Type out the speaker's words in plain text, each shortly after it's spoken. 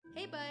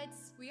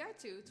buds! We are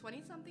two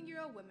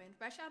 20-something-year-old women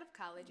fresh out of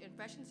college and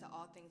fresh into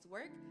all things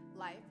work,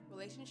 life,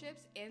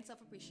 relationships, and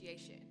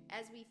self-appreciation.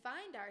 As we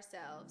find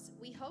ourselves,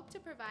 we hope to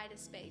provide a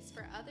space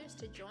for others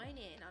to join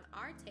in on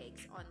our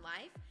takes on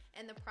life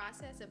and the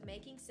process of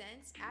making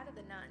sense out of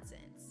the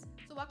nonsense.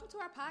 So welcome to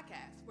our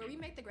podcast, where we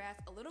make the grass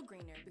a little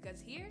greener,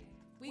 because here,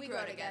 we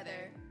grow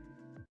together.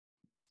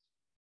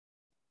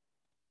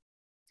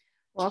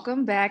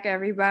 Welcome back,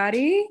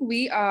 everybody.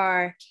 We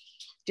are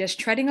just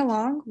treading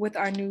along with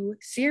our new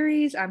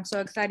series. I'm so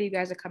excited you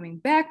guys are coming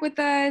back with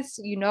us.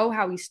 You know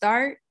how we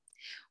start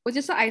with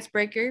just an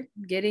icebreaker,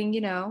 getting,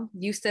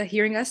 used to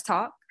hearing us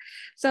talk.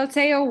 So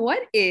Taya, what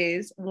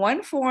is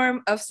one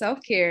form of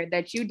self-care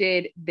that you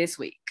did this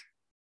week?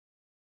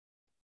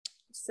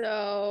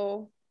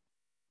 So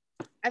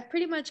I've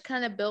pretty much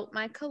kind of built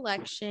my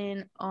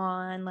collection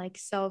on like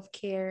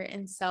self-care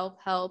and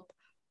self-help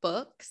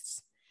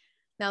books.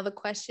 Now the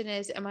question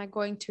is, am I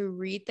going to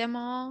read them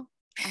all?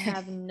 I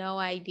have no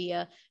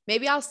idea.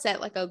 Maybe I'll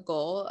set like a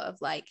goal of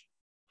like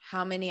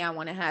how many I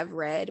want to have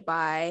read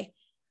by,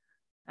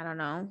 I don't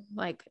know,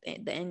 like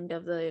at the end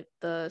of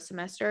the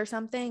semester or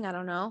something. I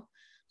don't know.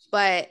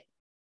 But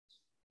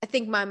I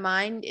think my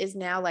mind is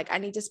now like, I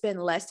need to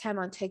spend less time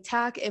on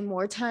TikTok and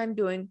more time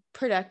doing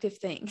productive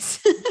things.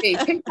 Hey,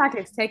 TikTok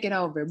is taking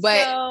over.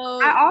 But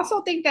I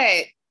also think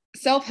that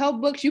self-help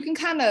books, you can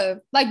kind of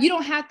like, you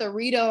don't have to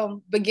read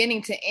them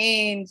beginning to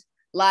end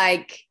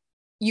like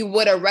you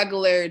would a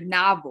regular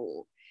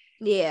novel.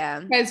 Yeah.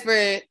 Because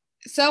for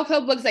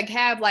self-help books like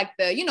have like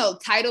the,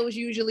 titles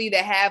usually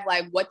that have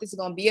like what this is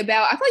going to be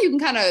about. I feel like you can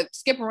kind of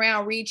skip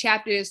around, read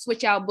chapters,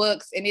 switch out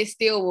books, and it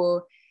still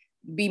will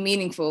be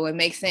meaningful and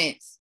make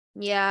sense.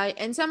 Yeah.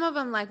 And some of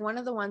them, like one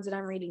of the ones that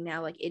I'm reading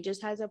now, like it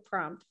just has a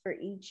prompt for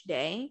each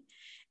day.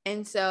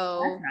 And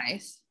so that's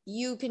nice.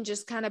 You can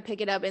just kind of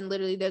pick it up and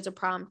literally there's a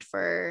prompt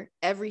for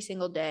every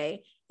single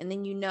day. And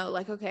then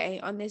like, okay,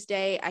 on this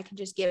day, I can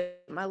just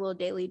get my little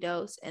daily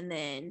dose and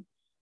then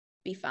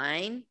be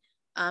fine.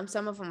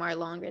 Some of them are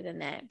longer than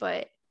that,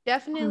 but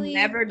definitely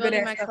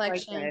building my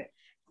collection. Like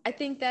I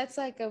think that's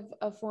like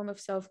a form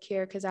of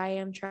self-care because I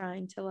am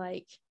trying to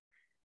like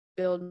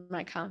build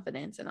my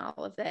confidence and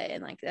all of that.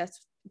 And like,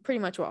 that's pretty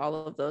much what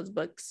all of those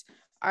books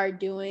are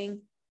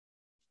doing.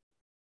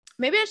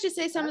 Maybe I should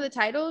say some of the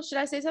titles. Should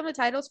I say some of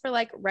the titles for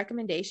like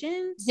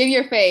recommendations? Give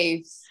your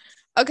faves.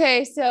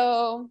 Okay,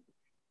 so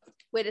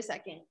wait a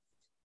second.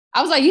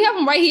 I was like, you have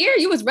them right here?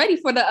 You was ready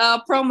for the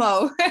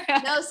promo.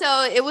 No,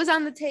 so it was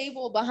on the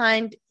table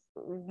behind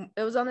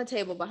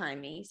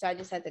me. So I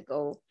just had to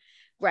go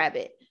grab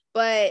it.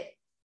 But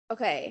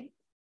okay,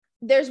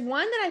 there's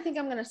one that I think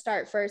I'm going to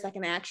start first, like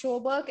an actual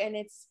book.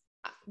 And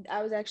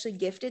I was actually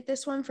gifted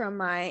this one from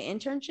my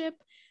internship.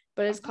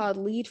 But it's called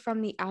Lead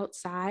from the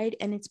Outside,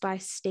 and it's by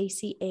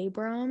Stacey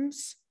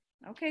Abrams.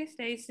 Okay,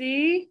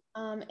 Stacey.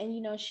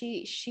 And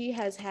she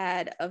has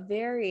had a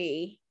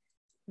very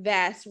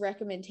vast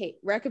reputation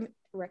over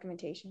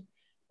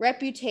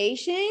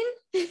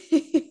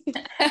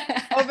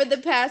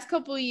the past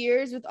couple of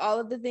years with all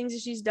of the things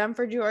that she's done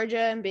for Georgia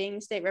and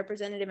being state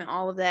representative and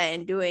all of that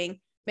and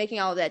making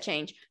all of that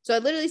change. So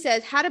it literally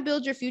says how to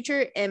build your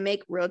future and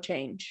make real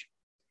change.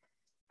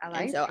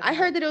 I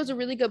heard that it was a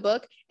really good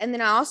book. And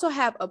then I also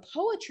have a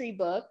poetry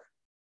book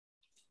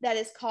that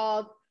is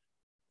called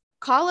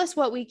Call Us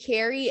What We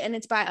Carry. And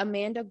it's by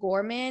Amanda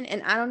Gorman.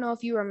 And I don't know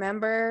if you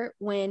remember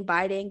when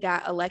Biden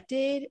got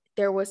elected,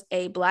 there was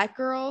a Black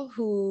girl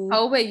who.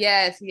 Oh, but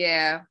yes.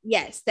 Yeah.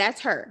 Yes,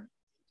 that's her.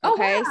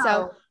 Okay. Oh, wow.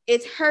 So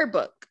it's her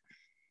book.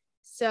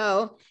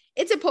 So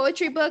it's a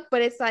poetry book,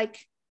 but it's like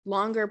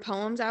longer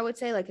poems, I would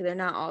say. Like they're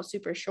not all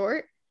super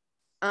short.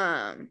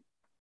 And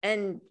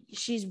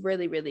she's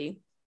really, really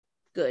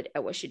good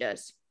at what she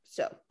does.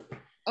 So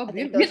I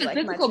think those are like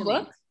physical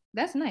book.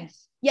 That's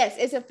nice. Yes,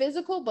 it's a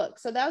physical book.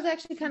 So that was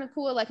actually kind of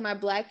cool. Like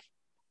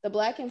the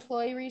Black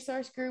Employee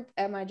Resource Group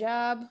at my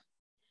job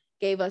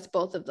gave us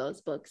both of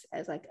those books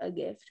as like a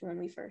gift when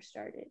we first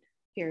started.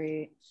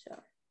 Period.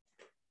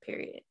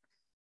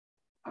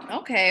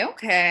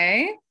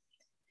 Okay.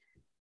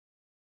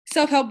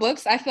 Self-help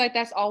books. I feel like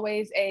that's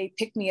always a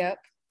pick-me-up.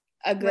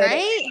 A good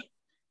right?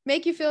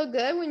 Make you feel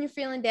good when you're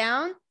feeling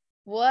down.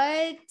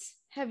 What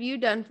have you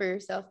done for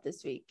yourself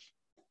this week?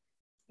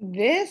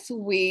 This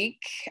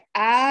week,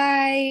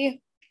 I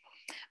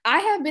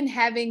have been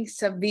having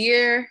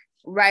severe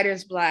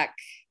writer's block.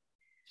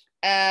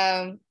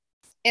 And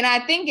I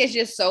think it's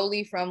just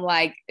solely from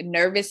like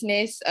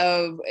nervousness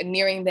of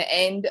nearing the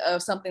end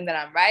of something that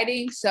I'm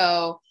writing.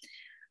 So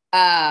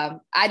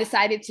I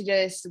decided to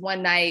just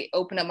one night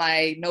open up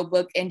my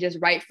notebook and just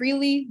write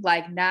freely,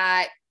 like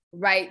not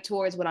write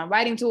towards what I'm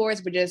writing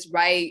towards, but just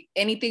write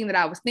anything that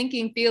I was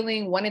thinking,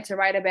 feeling, wanted to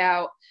write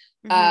about.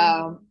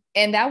 Mm-hmm.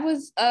 And that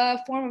was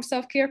a form of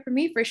self-care for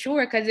me for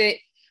sure. Cause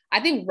I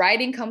think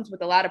writing comes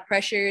with a lot of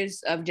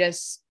pressures of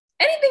just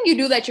anything you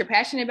do that you're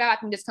passionate about. I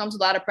think just comes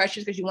with a lot of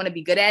pressures because you want to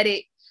be good at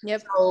it.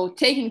 Yep. So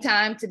taking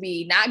time to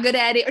be not good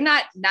at it or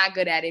not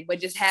good at it, but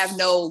just have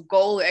no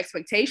goal or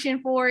expectation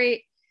for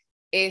it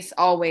is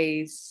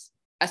always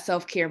a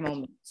self-care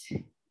moment.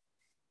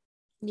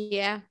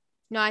 Yeah.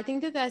 No, I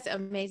think that that's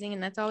amazing,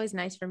 and that's always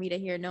nice for me to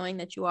hear, knowing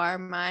that you are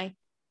my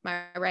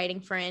writing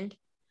friend.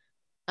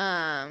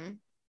 Um,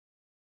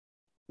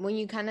 when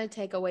you kind of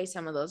take away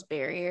some of those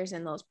barriers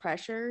and those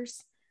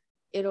pressures,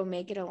 it'll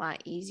make it a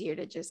lot easier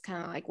to just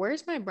kind of like,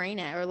 where's my brain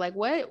at? Or like,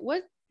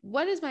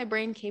 what is my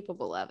brain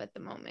capable of at the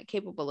moment?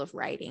 Capable of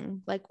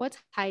writing? Like, what's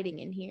hiding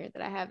in here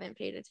that I haven't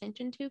paid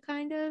attention to,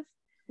 kind of?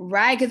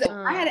 Right. Because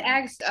I had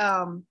asked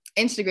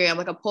Instagram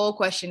like a poll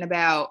question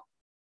about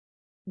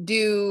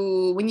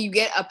when you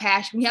get a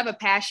passion, when you have a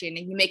passion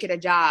and you make it a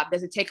job,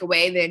 does it take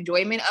away the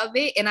enjoyment of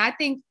it? And I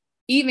think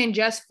even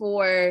just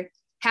for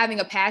having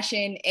a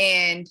passion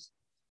and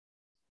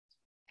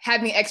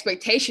having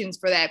expectations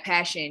for that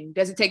passion,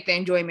 does it take the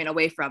enjoyment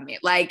away from it?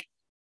 Like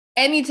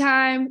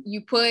anytime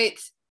you put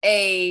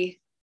a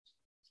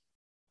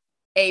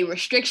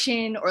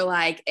restriction or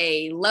like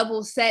a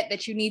level set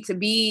that you need to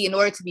be in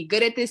order to be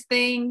good at this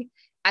thing,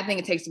 I think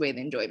it takes away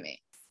the enjoyment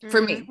for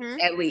me,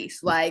 at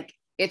least. Like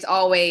it's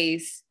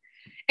always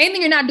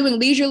anything you're not doing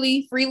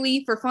leisurely,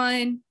 freely for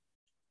fun,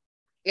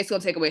 it's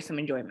going to take away some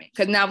enjoyment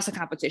because now it's a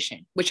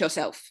competition with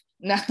yourself.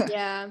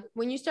 Yeah.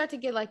 When you start to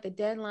get like the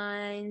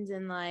deadlines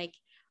and like,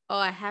 oh,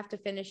 I have to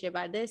finish it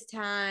by this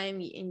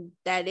time. And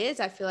that is,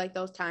 I feel like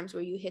those times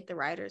where you hit the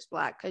writer's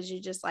block because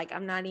you're just like,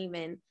 I'm not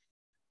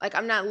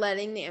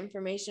letting the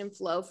information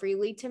flow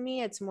freely to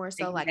me. It's more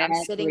so like I'm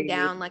sitting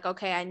down like,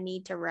 okay, I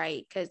need to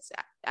write because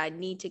I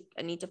need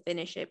to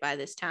finish it by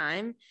this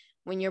time.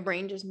 When your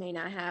brain just may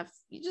not have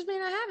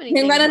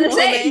anything. Right on the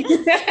say.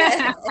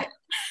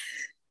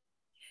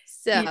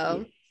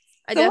 So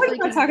what are we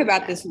going to talk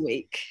about this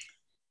week?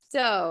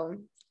 So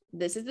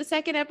this is the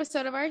second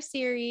episode of our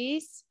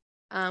series.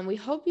 We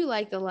hope you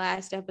liked the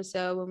last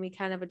episode when we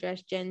kind of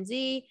addressed Gen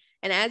Z.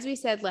 And as we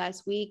said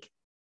last week,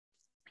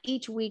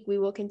 each week we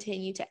will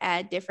continue to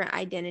add different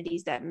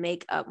identities that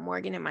make up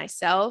Morgan and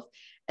myself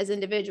as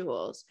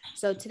individuals.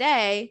 So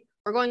today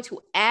we're going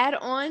to add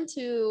on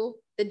to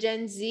the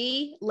Gen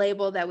Z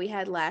label that we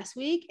had last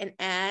week and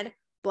add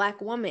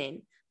Black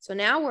woman. So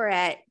now we're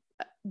at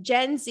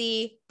Gen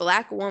Z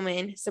Black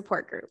woman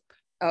support group.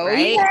 Oh,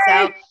 right?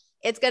 Yeah. So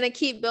it's going to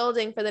keep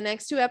building for the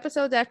next 2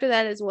 episodes after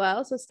that as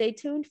well. So stay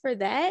tuned for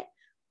that.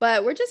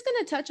 But we're just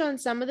going to touch on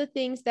some of the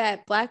things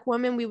that Black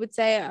women, we would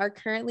say, are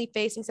currently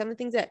facing, some of the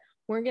things that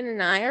Morgan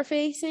and I are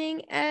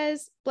facing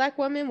as Black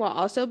women while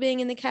also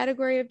being in the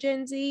category of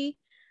Gen Z.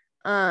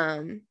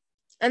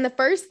 And the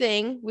first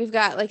thing, we've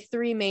got like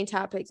 3 main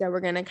topics that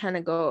we're going to kind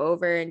of go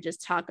over and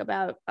just talk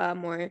about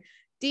more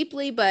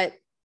deeply. But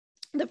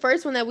the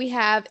first one that we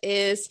have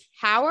is,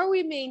 how are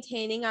we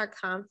maintaining our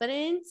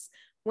confidence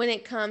when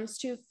it comes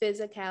to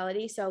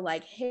physicality? So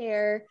like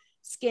hair,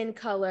 skin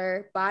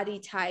color, body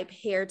type,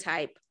 hair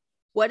type.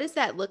 What does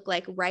that look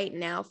like right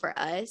now for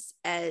us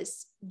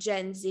as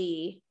Gen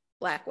Z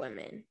Black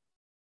women?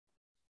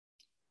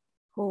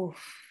 Oof.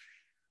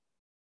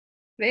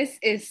 This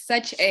is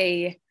such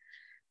a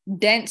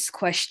dense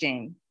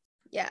question.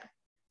 Yeah.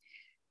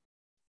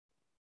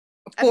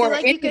 I feel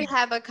like you could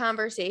have a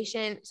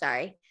conversation.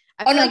 Sorry.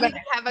 I feel like you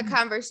could have a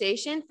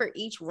conversation for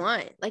each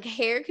one. Like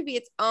hair could be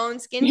its own,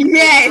 skin could be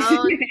its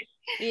own,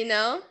 you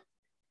know?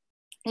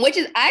 Which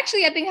is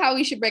actually, I think, how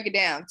we should break it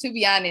down, to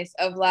be honest,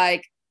 of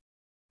like,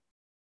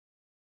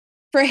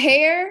 for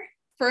hair,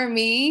 for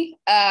me,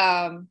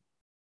 I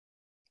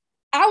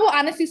will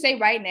honestly say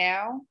right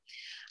now,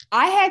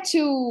 I had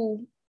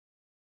to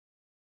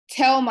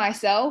tell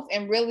myself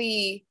and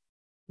really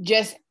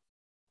just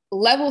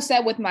level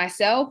set with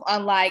myself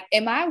on like,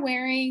 am I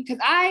wearing, because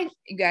I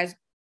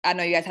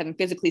know you guys haven't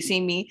physically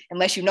seen me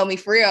unless you know me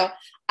for real.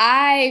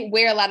 I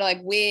wear a lot of like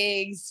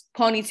wigs,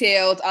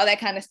 ponytails, all that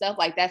kind of stuff.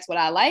 Like that's what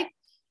I like.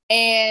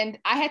 And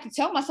I had to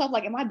tell myself,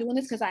 like, am I doing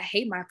this because I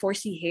hate my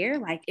 4C hair?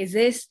 Like, is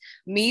this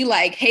me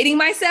like hating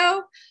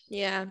myself?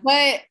 Yeah.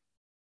 But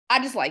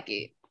I just like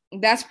it.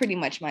 That's pretty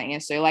much my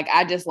answer. Like,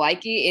 I just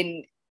like it.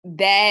 And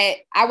that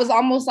I was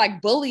almost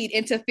like bullied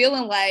into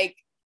feeling like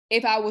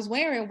if I was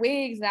wearing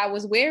wigs and I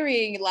was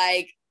wearing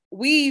like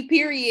weave,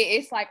 period,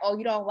 it's like, oh,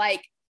 you don't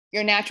like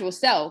your natural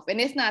self. And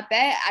it's not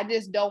that. I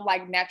just don't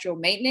like natural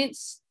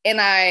maintenance.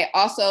 And I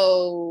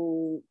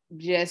also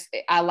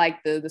I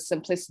like the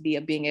simplicity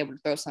of being able to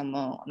throw something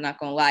on. I'm not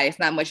gonna lie, it's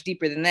not much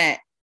deeper than that.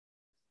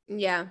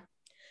 Yeah.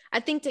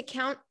 I think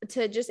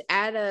to just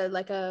add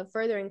a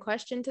furthering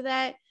question to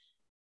that,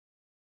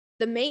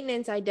 the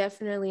maintenance I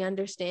definitely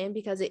understand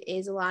because it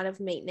is a lot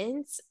of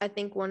maintenance. I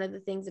think one of the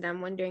things that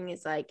I'm wondering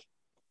is like,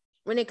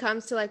 when it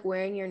comes to like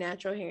wearing your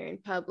natural hair in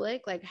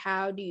public, like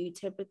how do you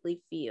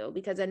typically feel?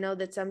 Because I know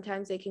that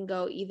sometimes it can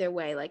go either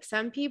way. Like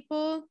some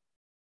people,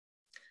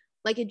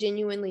 like it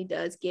genuinely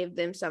does give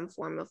them some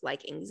form of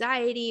like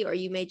anxiety, or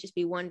you may just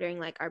be wondering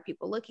like, are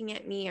people looking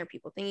at me? Are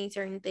people thinking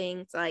certain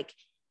things? Like,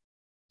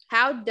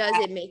 how does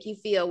it make you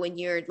feel when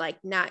you're like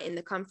not in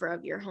the comfort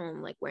of your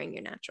home, like wearing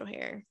your natural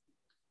hair?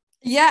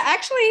 Yeah,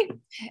 actually,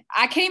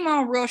 I came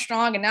on real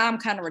strong and now I'm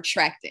kind of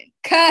retracting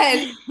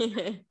because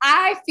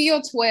I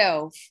feel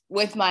 12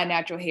 with my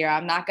natural hair.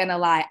 I'm not going to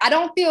lie. I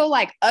don't feel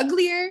like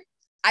uglier.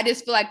 I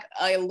just feel like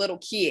a little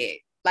kid.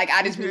 Like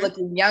I just be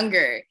looking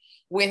younger.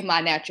 with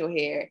my natural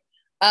hair.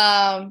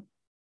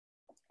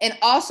 And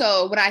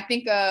also when I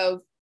think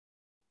of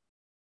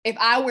if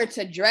I were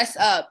to dress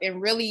up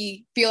and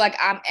really feel like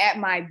I'm at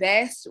my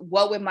best,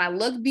 what would my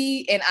look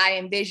be? And I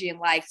envision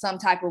like some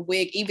type of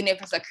wig, even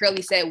if it's a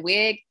curly set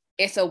wig,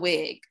 it's a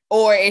wig,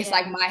 or it's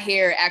like my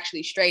hair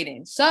actually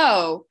straightened.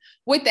 So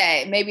with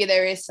that, maybe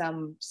there is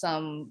some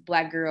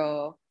Black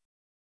girl,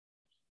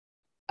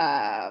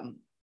 I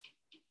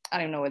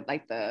don't know what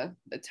like the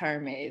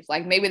term is.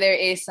 Like maybe there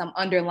is some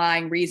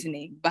underlying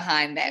reasoning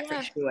behind that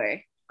for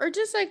sure. Or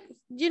just like,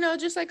 you know,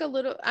 just like a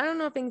little, I don't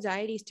know if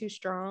anxiety is too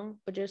strong,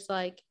 but just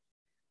like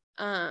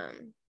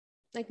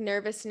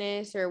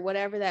nervousness or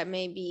whatever that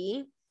may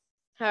be,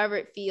 however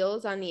it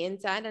feels on the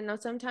inside. I know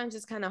sometimes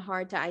it's kind of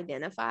hard to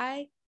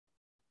identify.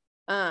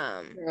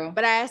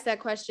 But I asked that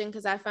question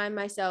because I find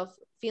myself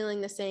feeling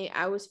the same.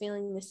 I was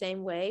feeling the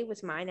same way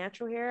with my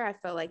natural hair. I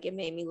felt like it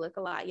made me look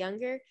a lot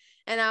younger.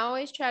 And I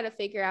always try to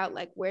figure out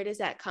like, where does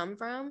that come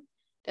from?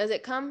 Does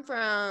it come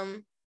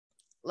from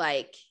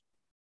like,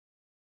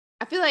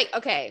 I feel like,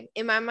 okay,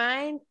 in my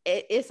mind,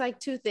 it's like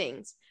two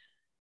things.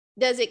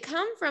 Does it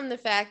come from the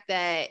fact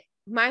that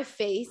my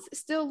face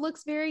still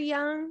looks very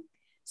young?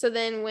 So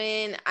then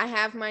when I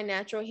have my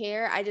natural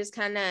hair, I just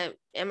kind of,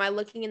 am I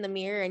looking in the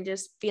mirror and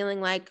just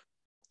feeling like,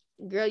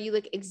 girl, you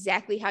look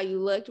exactly how you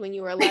looked when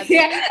you were 11?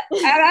 Yeah,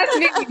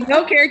 that's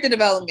no character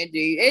development,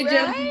 dude.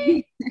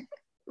 Right?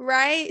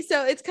 Right?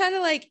 So it's kind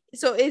of like,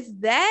 so it's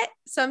that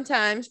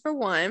sometimes, for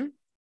one,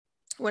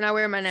 when I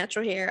wear my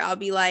natural hair, I'll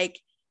be like,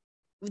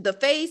 the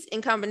face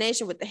in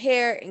combination with the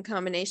hair in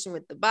combination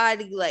with the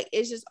body, like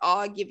it's just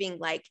all giving,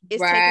 like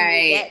it's taking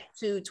me back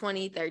to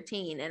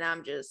 2013 and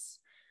I'm just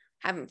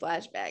having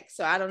flashbacks.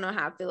 So I don't know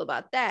how I feel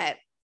about that.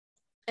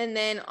 And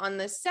then on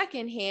the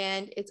second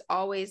hand, it's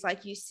always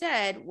like you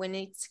said, when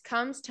it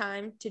comes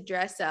time to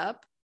dress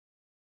up,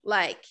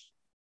 like,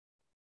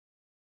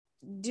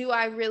 do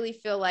I really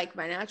feel like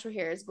my natural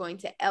hair is going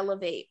to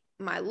elevate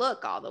my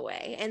look all the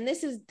way? And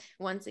this is,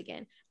 once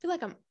again, I feel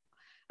like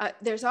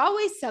there's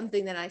always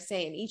something that I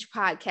say in each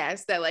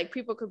podcast that like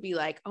people could be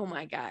like, oh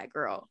my God,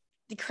 girl,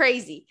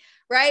 crazy,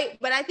 right?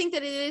 But I think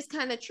that it is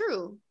kind of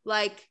true.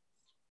 Like,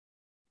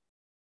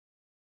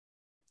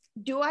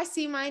 do I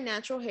see my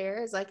natural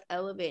hair as like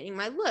elevating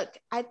my look?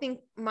 I think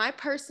my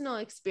personal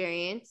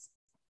experience,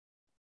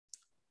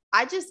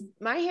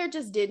 my hair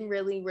just didn't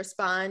really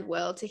respond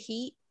well to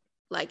heat.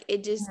 Like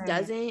it just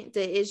doesn't.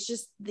 It's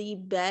just the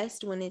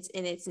best when it's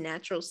in its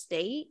natural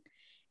state.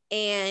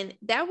 And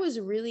that was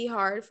really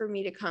hard for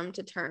me to come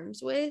to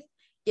terms with,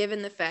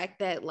 given the fact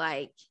that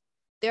like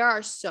there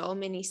are so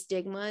many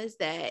stigmas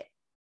that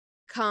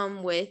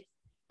come with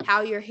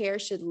how your hair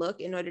should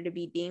look in order to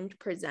be deemed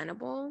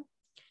presentable.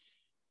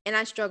 And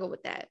I struggle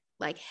with that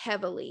like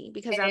heavily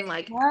because I'm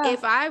like,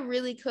 if I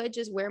really could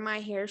just wear my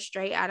hair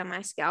straight out of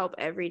my scalp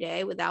every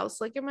day without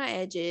slicking my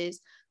edges,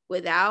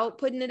 without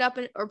putting it up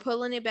or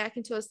pulling it back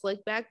into a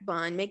slick back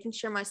bun, making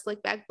sure my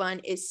slick back bun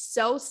is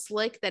so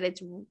slick that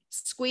it's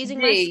squeezing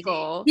my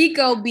skull. He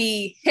go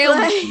be held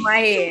in my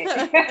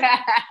head.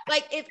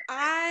 Like if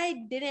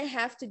I didn't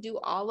have to do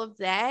all of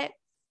that,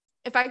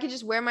 if I could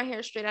just wear my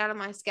hair straight out of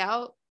my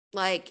scalp,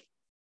 like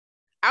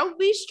I would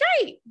be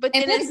straight. But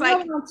then it's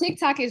like on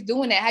TikTok is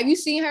doing that. Have you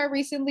seen her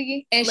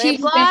recently? And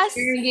lip gloss?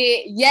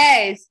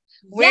 Yes.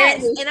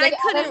 Yes, and I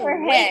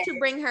couldn't wait to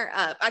bring her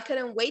up. I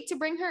couldn't wait to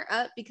bring her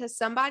up because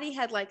somebody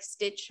had like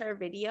stitched her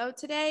video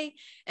today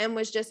and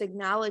was just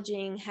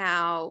acknowledging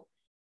how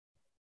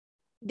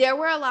there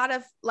were a lot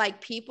of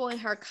like people in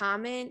her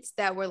comments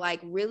that were like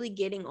really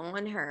getting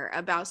on her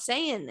about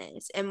saying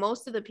this. And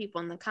most of the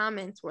people in the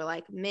comments were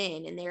like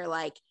men, and they're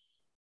like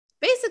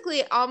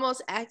basically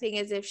almost acting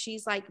as if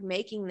she's like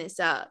making this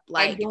up.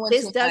 Like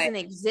this doesn't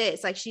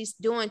exist. Like she's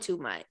doing too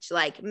much.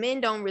 Like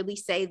men don't really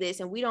say this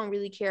and we don't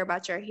really care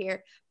about your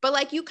hair. But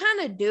like you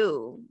kind of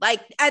do.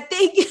 Like I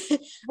think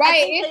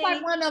it's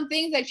like one of them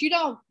things that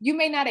you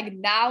may not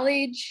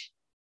acknowledge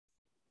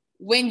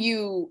when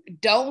you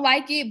don't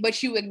like it,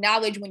 but you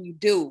acknowledge when you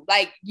do.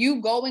 Like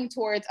you going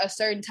towards a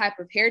certain type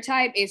of hair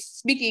type is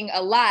speaking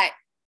a lot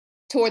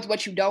towards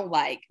what you don't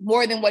like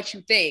more than what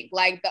you think.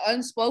 Like the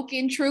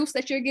unspoken truths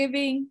that you're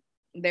giving,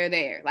 they're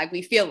there. Like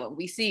we feel them,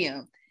 we see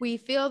them. We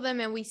feel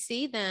them and we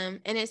see them.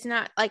 And it's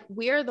not like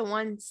we're the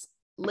ones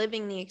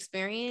living the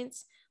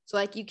experience. So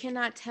like you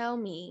cannot tell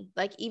me,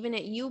 like even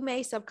if you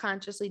may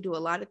subconsciously do a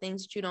lot of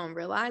things that you don't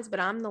realize,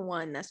 but I'm the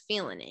one that's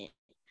feeling it.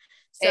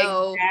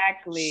 So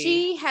exactly.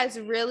 She has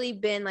really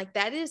been like,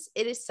 it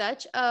is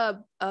such a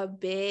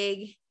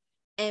big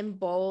and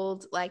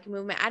bold like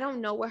movement. I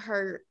don't know what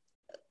her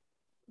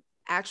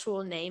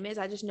actual name is.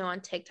 I just know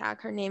on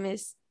TikTok her name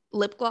is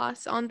Lip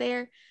Gloss on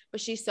there,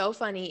 but she's so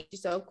funny,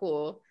 she's so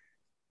cool,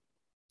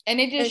 and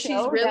she's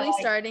really that,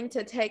 starting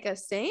to take a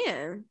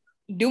stand,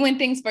 doing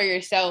things for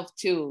yourself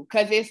too,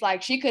 because it's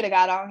like she could have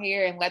got on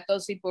here and let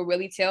those people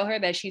really tell her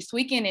that she's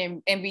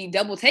tweaking and be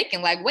double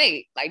taken, like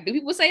wait, like do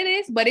people say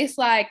this? But it's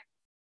like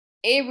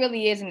it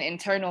really is an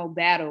internal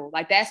battle.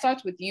 Like that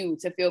starts with you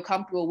to feel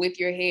comfortable with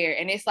your hair.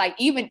 And it's like,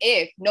 even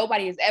if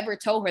nobody has ever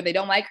told her they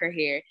don't like her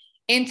hair,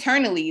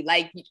 internally,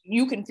 like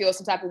you can feel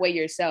some type of way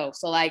yourself.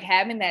 So like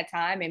having that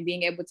time and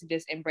being able to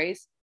just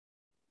embrace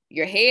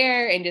your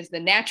hair and just the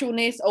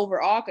naturalness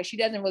overall, because she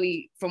doesn't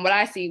really, from what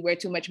I see, wear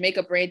too much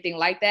makeup or anything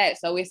like that.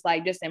 So it's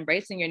like just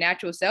embracing your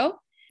natural self.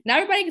 Not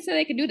everybody can say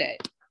they can do that.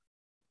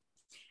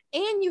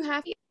 And you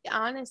have to be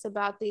honest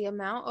about the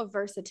amount of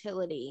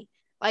versatility.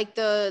 Like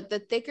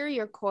the thicker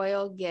your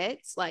coil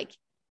gets, like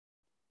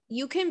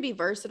you can be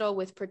versatile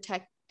with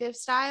protective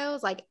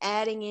styles, like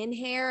adding in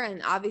hair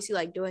and obviously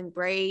like doing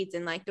braids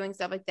and like doing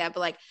stuff like that.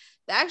 But like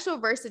the actual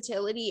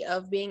versatility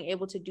of being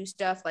able to do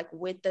stuff like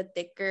with the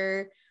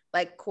thicker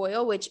like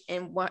coil, which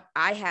and what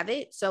I have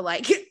it. So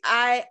like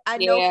I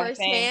know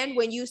firsthand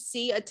when you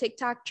see a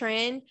TikTok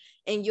trend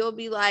and you'll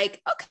be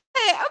like, okay,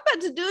 I'm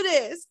about to do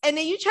this. And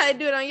then you try to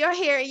do it on your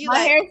hair and you my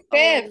like, hair's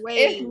stiff. Oh, wait.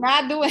 It's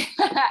not doing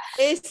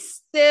it's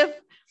stiff.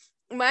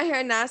 My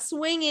hair not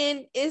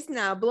swinging. It's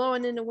not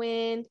blowing in the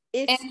wind.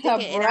 It's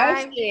sticking.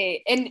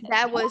 And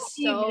that was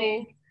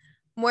so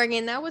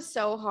Morgan, that was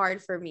so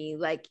hard for me.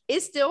 Like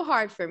it's still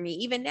hard for me.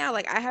 Even now,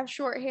 like I have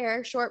short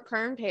hair, short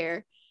permed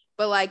hair.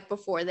 But like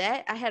before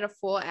that, I had a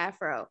full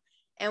afro.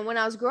 And when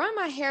I was growing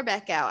my hair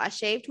back out, I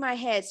shaved my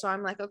head. So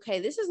I'm like, okay,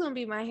 this is going to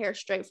be my hair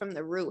straight from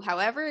the root.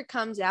 However it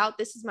comes out,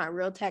 this is my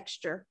real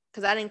texture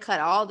because I didn't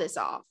cut all this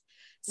off.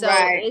 So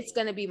it's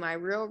going to be my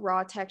real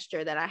raw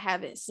texture that I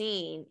haven't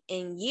seen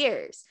in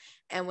years.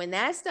 And when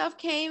that stuff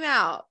came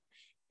out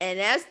and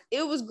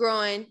it was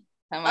growing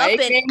up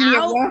and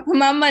out,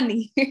 my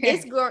money.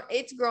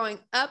 it's growing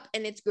up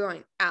and it's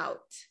growing out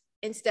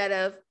instead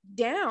of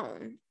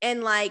down.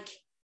 And like,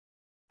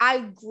 I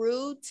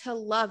grew to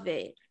love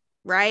it,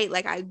 right?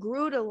 Like I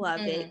grew to love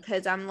it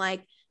because I'm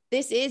like,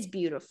 this is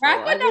beautiful. I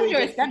thought that was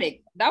your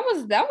aesthetic. That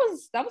was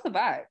a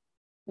vibe.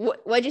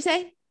 What'd you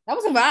say? That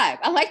was a vibe.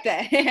 I like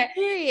that.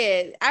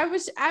 Period. I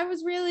was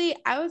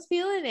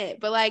feeling it,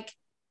 but like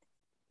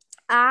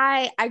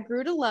I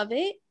grew to love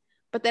it,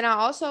 but then I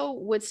also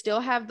would still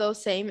have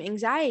those same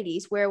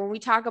anxieties where when we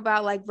talk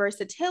about like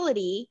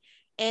versatility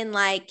and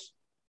like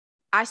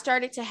I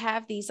started to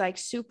have these like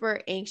super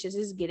anxious,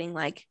 this is getting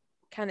like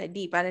kind of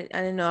deep. I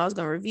didn't know I was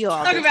gonna reveal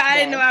all this. I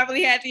didn't know I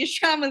really had these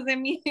traumas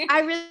in me. I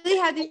really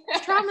had these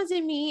traumas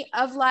in me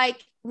of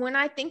like when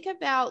I think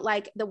about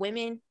like the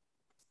women,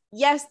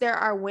 yes, there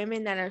are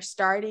women that are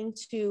starting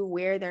to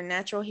wear their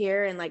natural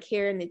hair and like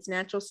hair in its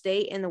natural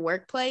state in the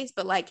workplace,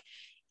 but like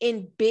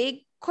in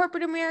big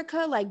corporate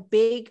America, like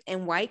big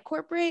and white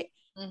corporate,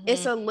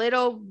 it's a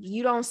little,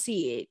 you don't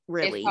see it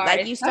really.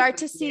 Like you start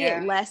to see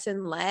it less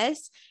and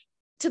less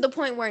to the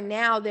point where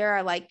now there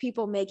are like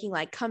people making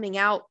like coming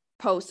out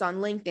posts on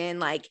LinkedIn,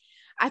 like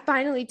I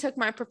finally took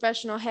my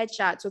professional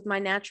headshots with my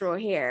natural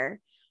hair,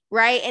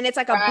 right? And it's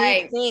like a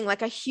big thing,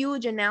 like a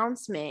huge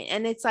announcement,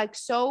 and it's like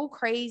so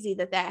crazy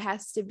that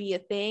has to be a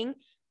thing.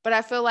 But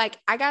I feel like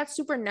I got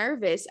super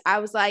nervous. I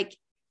was like,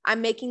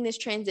 I'm making this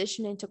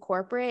transition into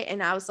corporate,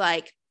 and I was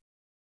like,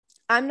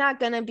 I'm not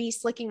gonna be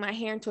slicking my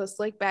hair into a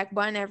slick back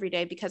bun every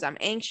day because I'm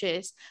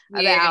anxious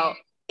about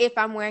if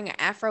I'm wearing an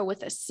afro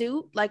with a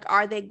suit, like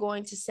are they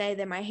going to say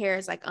that my hair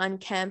is like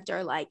unkempt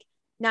or like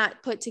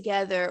not put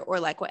together or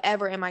like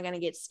whatever? Am I going to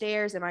get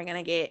stares? Am I going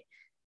to get,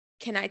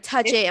 can I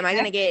touch it? Am I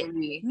going to get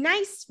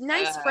nice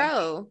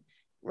fro,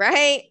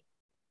 right?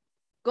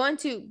 Going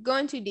too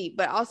deep,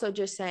 but also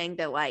just saying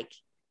that like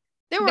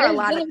there were a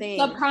lot of things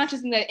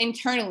subconscious and that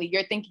internally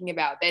you're thinking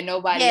about that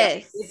nobody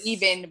else is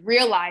even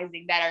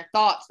realizing that are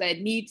thoughts that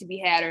need to be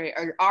had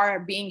or are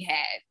being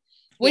had,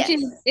 which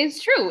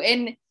is true.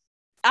 And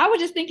I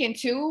was just thinking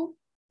too,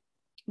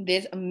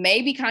 this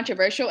may be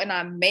controversial and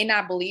I may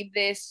not believe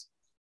this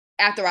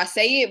after I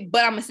say it,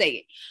 but I'm gonna say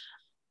it.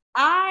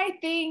 I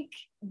think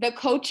the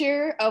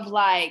culture of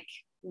like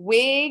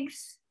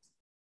wigs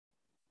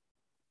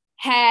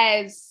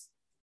is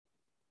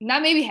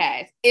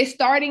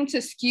starting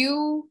to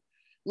skew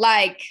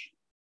like,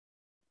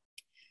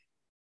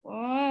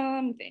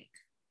 let me think.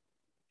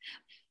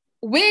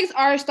 Wigs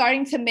are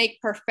starting to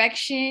make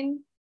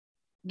perfection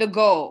the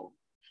goal.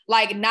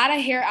 Like not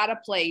a hair out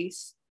of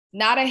place,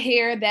 not a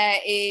hair that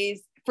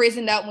is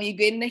frizzing up when you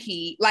get in the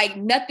heat, like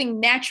nothing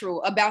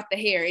natural about the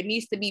hair. It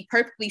needs to be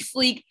perfectly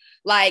sleek,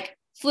 like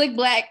slick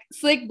black,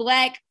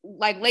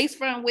 like lace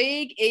front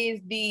wig is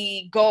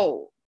the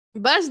goal.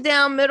 Bust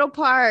down middle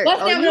part.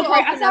 Bust down middle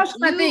part. I was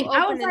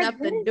opening up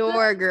the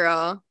door,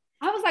 girl.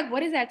 I was like,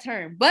 what is that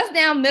term? Bust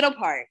down middle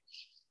part.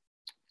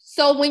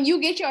 So when you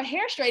get your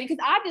hair straightened,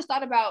 because I just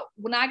thought about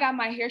when I got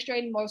my hair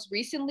straightened most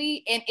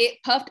recently and it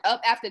puffed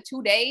up after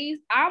 2 days,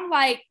 I'm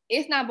like,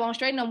 it's not bone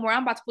straight no more.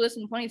 I'm about to put this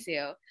in a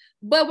ponytail.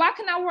 But why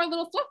can't I wear a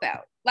little flip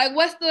out? Like,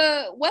 what's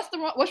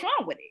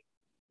wrong with it?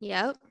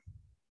 Yep.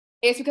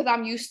 It's because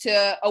I'm used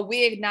to a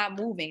wig not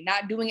moving,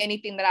 not doing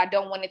anything that I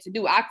don't want it to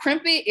do. I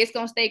crimp it, it's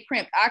gonna stay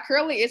crimped. I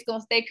curl it, it's gonna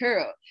stay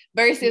curled.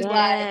 Versus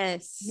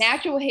like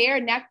natural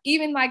hair,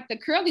 even like the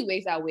curly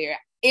wigs I wear,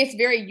 it's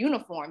very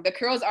uniform. The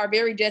curls are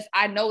very just,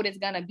 I know what it's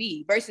gonna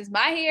be. Versus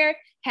my hair,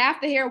 half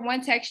the hair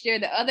one texture,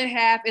 the other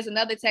half is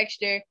another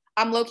texture.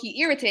 I'm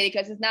low-key irritated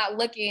because it's not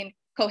looking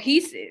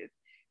cohesive.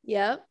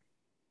 Yep.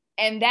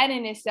 And that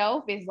in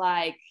itself is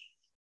like,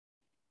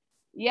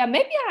 Yeah,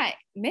 maybe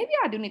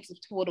I do need to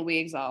pull the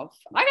wigs off.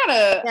 I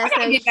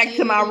gotta get back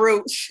to my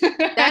roots.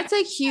 That's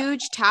a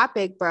huge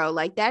topic, bro.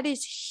 Like that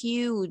is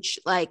huge.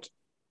 Like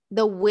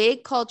the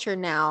wig culture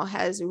now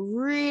has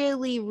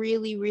really,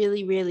 really,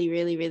 really, really,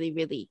 really, really,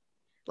 really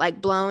like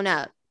blown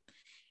up.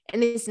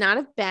 And it's not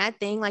a bad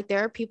thing. Like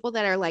there are people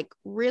that are like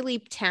really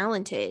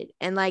talented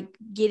and like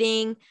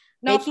making,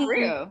 for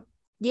real.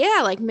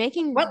 Yeah, like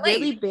making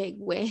really big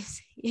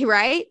wigs,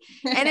 right?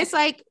 And it's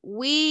like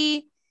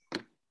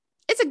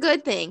it's a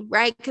good thing,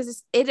 right?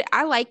 Because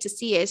I like to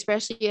see it,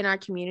 especially in our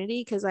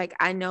community, because like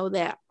I know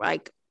that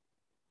like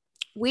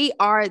we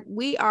are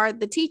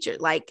the teacher.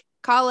 Like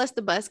call us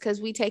the bus because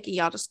we taking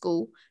y'all to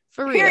school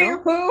for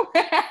real.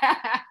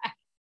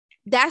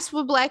 That's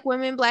what Black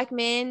women, Black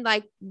men,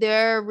 like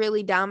they're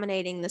really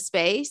dominating the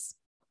space.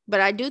 But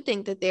I do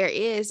think that there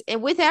is,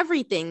 and with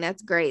everything,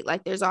 that's great.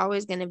 Like there's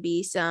always going to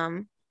be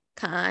some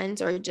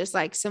cons or just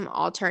like some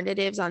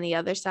alternatives on the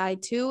other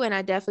side too. And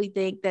I definitely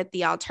think that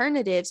the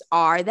alternatives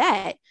are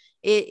that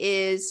it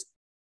is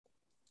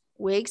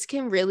wigs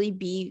can really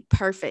be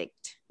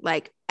perfect,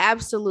 like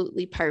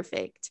absolutely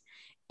perfect.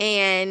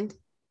 And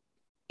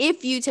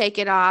if you take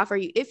it off, or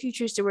if you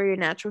choose to wear your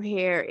natural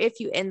hair,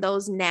 and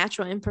those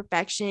natural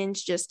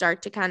imperfections just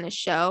start to kind of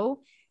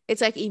show,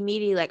 it's like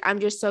immediately, like I'm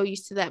just so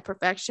used to that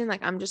perfection,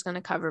 like I'm just gonna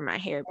cover my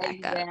hair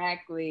back up.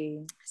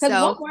 Exactly. Because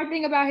one more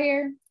thing about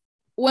hair,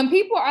 when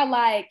people are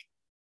like,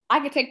 I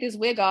could take this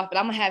wig off, but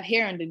I'm gonna have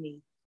hair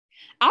underneath,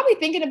 I'll be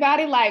thinking about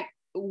it like,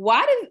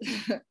 why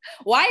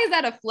is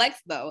that a flex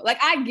though? Like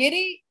I get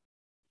it.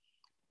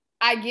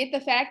 I get the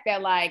fact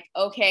that like,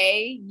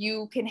 okay,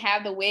 you can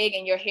have the wig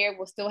and your hair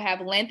will still have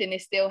length and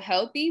it's still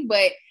healthy.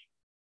 But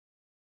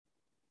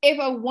if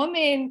a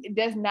woman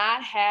does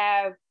not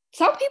have,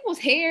 some people's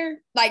hair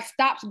like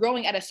stops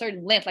growing at a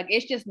certain length, like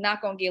it's just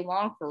not going to get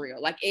long for real.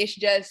 Like it's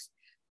just,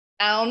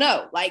 I don't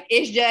know, like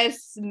it's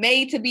just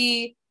made to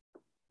be,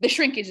 the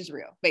shrinkage is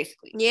real,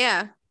 basically.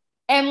 Yeah.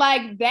 And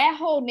like that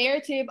whole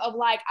narrative of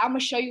like, I'm gonna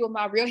show you what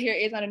my real hair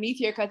is underneath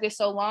here because it's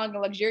so long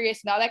and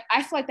luxurious and all that.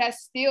 I feel like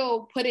that's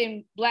still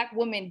putting Black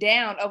women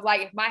down of like,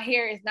 if my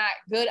hair is not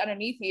good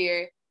underneath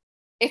here,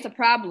 it's a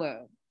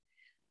problem.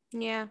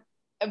 Yeah.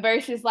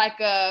 Versus like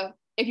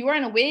if you're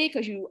wearing a wig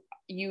because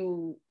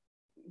you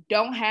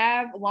don't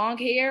have long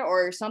hair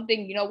or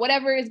something, you know,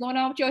 whatever is going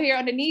on with your hair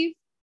underneath,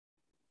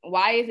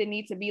 why does it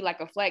need to be like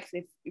a flex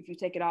if you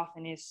take it off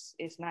and it's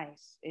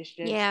nice? It's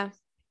just, yeah.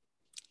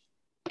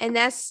 And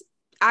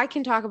I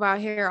can talk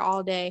about hair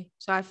all day.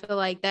 So I feel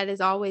like that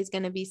is always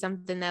going to be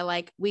something that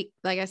like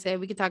I said,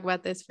 we could talk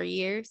about this for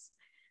years.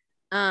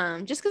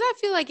 Just because I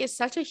feel like it's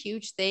such a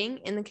huge thing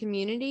in the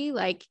community,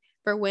 like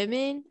for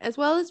women as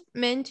well as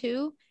men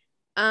too.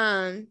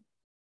 But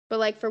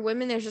like for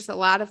women, there's just a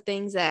lot of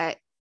things that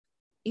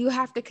you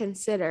have to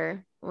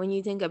consider when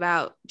you think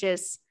about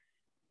just,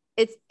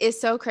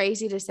 it's so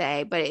crazy to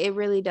say, but it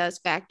really does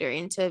factor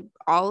into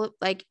all of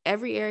like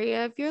every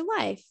area of your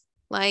life.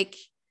 Like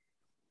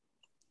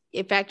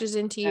it factors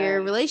into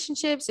your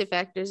relationships, it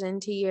factors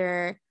into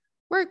your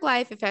work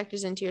life, it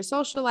factors into your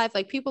social life.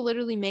 Like people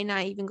literally may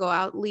not even go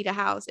out, leave a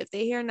house if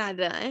their hair not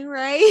done,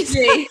 right?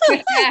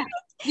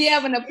 Yeah,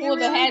 having to pull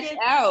the hatch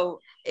out.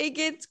 It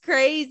gets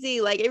crazy.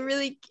 Like it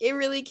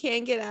really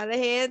can get out of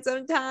hand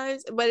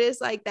sometimes, but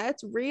it's like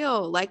that's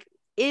real. Like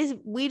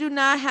we do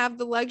not have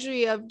the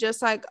luxury of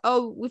just like,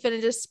 oh, we finna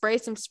just spray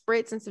some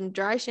spritz and some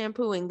dry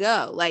shampoo and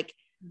go. Like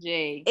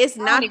it's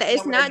not that,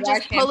 it's not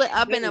just pull it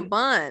up in a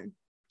bun.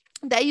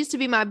 That used to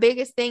be my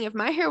biggest thing. If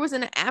my hair was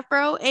in an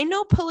afro, ain't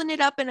no pulling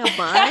it up in a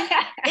bun.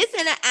 It's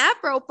in an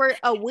afro for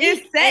a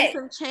week and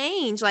some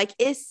change. Like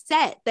it's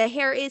set. The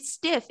hair is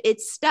stiff.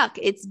 It's stuck.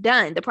 It's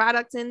done. The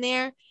product's in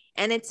there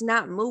and it's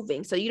not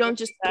moving. So you don't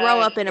just throw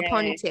up in a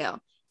ponytail.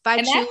 If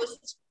I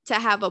choose to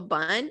have a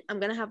bun, I'm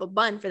going to have a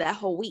bun for that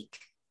whole week.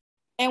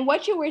 And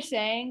what you were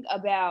saying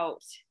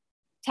about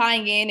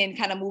tying in and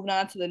kind of moving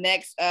on to the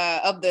next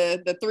of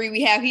the three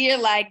we have here,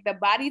 like the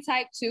body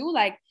type too,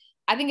 like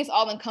I think it's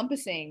all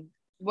encompassing.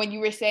 When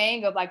you were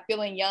saying of like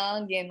feeling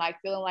young and like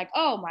feeling like,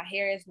 oh, my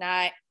hair is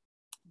not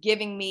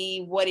giving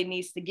me what it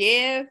needs to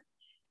give.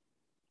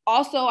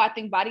 Also, I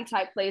think body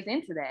type plays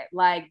into that.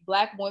 Like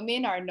Black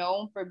women are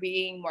known for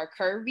being more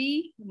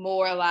curvy,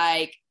 more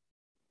like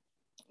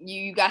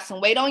you got some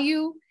weight on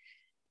you.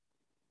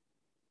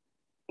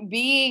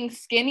 Being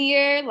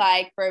skinnier,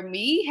 like for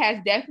me, has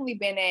definitely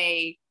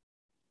been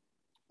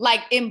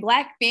like in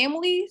Black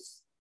families,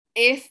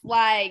 it's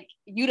like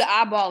you to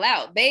eyeball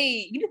out.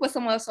 You need to put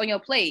someone else on your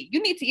plate.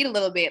 You need to eat a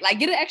little bit. Like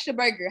get an extra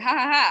burger. Ha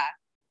ha ha.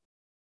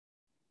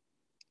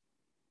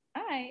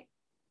 All right.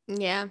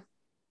 Yeah.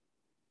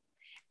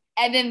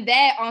 And then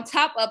that on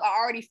top of I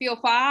already feel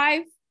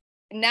 5.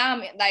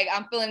 Now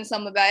I'm feeling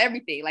something about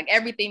everything. Like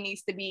everything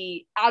needs to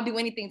be, I'll do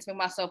anything to make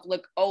myself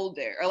look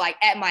older or like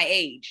at my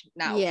age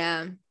now.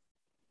 Yeah.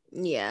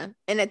 Yeah.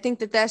 And I think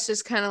that that's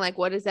just kind of like,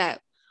 what does that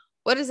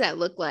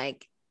look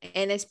like?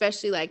 And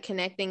especially like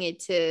connecting it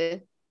to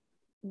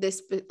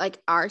this, like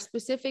our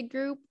specific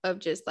group of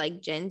just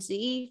like Gen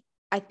Z,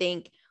 I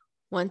think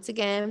once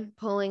again,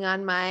 pulling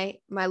on my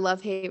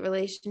love-hate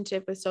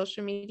relationship with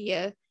social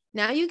media.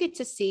 Now you get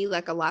to see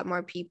like a lot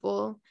more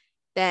people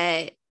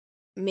that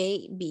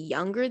may be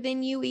younger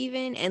than you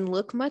even and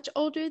look much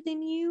older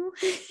than you.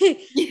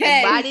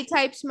 Yes. Like body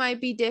types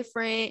might be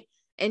different,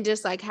 and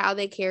just like how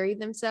they carry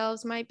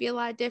themselves might be a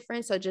lot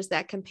different. So just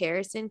that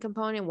comparison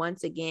component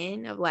once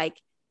again of like,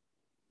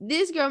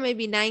 this girl may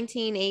be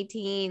 19,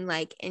 18,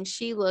 like, and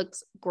she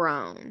looks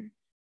grown.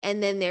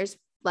 And then there's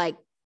like,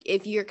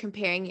 if you're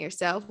comparing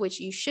yourself, which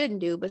you shouldn't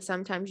do, but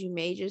sometimes you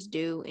may just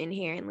do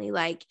inherently,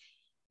 like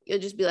you'll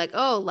just be like,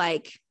 oh,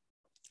 like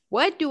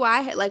what do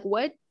I like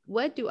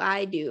what do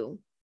I do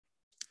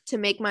to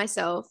make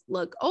myself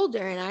look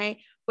older? And I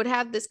would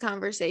have this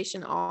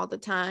conversation all the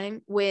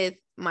time with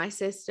my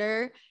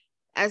sister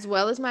as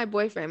well as my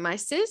boyfriend. My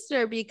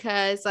sister,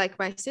 because like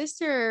my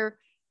sister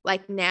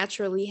like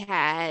naturally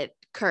had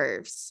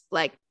curves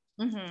like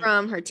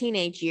from her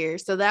teenage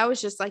years. So that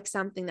was just like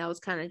something that was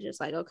kind of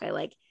just like, okay,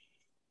 like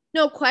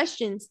no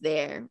questions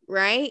there,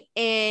 right?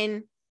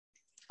 And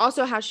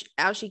also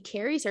how she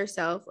carries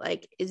herself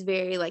like is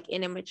very like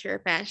in a mature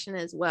fashion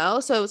as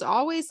well. So it was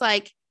always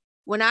like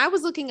when I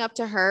was looking up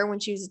to her when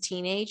she was a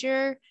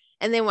teenager,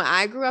 and then when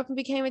I grew up and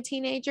became a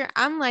teenager,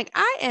 I'm like,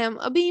 I am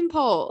a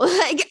beanpole.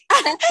 Like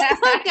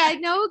I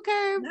got no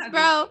curves,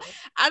 bro.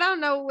 I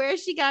don't know where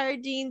she got her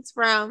jeans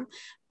from,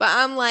 but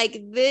I'm like,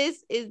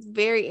 this is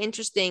very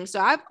interesting. So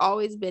I've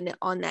always been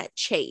on that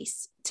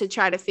chase to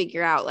try to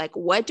figure out like,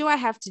 what do I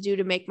have to do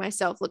to make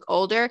myself look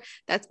older?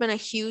 That's been a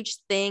huge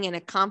thing and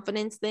a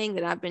confidence thing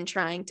that I've been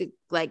trying to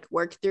like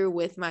work through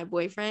with my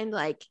boyfriend,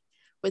 like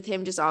with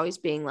him just always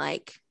being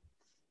like,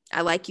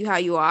 I like you how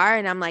you are.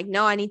 And I'm like,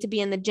 no, I need to be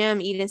in the gym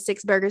eating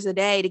 6 burgers a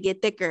day to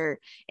get thicker.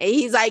 And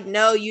he's like,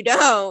 no, you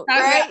don't.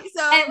 Right.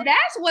 So, and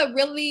that's what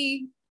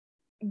really,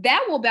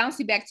 that will bounce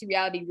you back to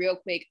reality real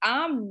quick.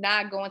 I'm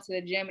not going to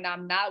the gym and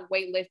I'm not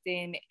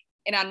weightlifting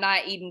and I'm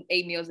not eating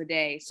 8 meals a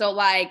day. So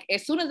like,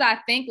 as soon as I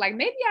think like,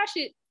 maybe I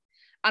should,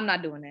 I'm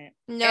not doing that.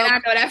 No. And I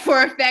know that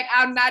for a fact.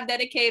 I'm not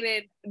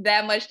dedicated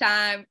that much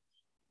time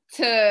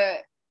to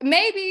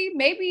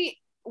maybe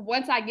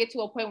once I get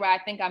to a point where I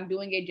think I'm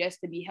doing it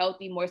just to be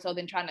healthy more so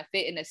than trying to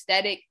fit an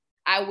aesthetic,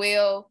 I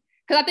will.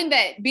 Because I think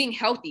that being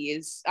healthy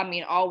is, I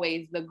mean,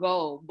 always the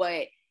goal.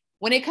 But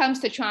when it comes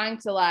to trying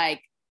to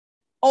like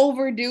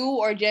overdo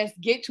or just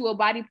get to a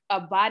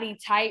body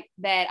type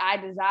that I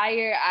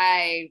desire,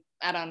 I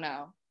don't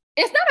know.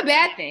 It's not a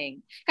bad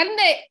thing. I think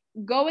that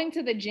going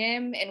to the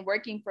gym and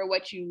working for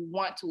what you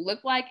want to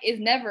look like is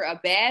never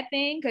a bad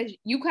thing, because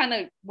you kind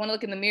of want to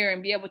look in the mirror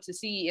and be able to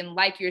see and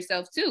like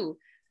yourself too.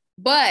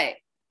 But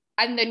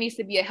I think there needs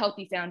to be a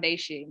healthy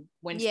foundation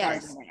when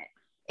starting that.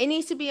 It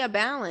needs to be a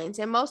balance.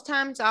 And most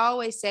times I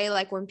always say,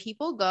 like, when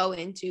people go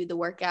into the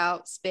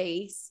workout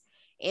space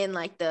in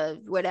like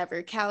the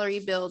whatever calorie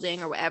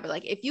building or whatever,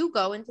 like if you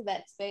go into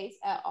that space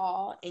at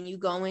all and you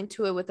go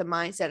into it with a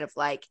mindset of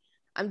like,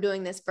 I'm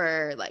doing this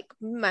for like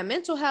my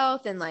mental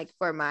health and like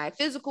for my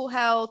physical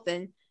health,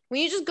 and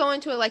when you just go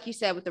into it, like you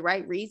said, with the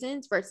right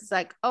reasons versus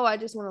like, oh, I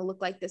just want to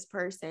look like this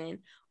person,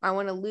 or I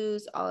want to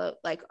lose all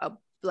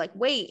like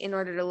weight in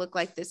order to look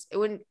like this. It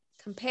wouldn't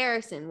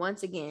comparison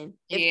once again.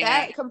 If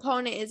that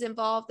component is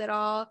involved at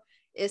all,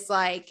 it's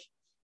like,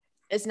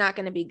 it's not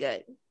going to be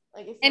good.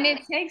 Like,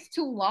 it takes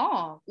too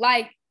long.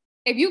 Like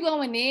if you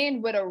going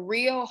in with a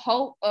real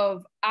hope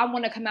of, I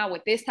want to come out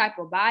with this type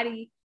of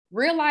body,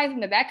 realizing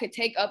that could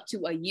take up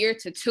to a year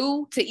to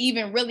 2 to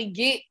even really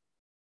get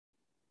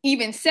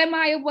even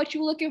semi of what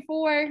you're looking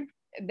for,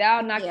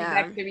 that'll knock you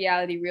back to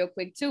reality real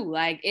quick too.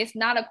 Like it's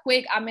not a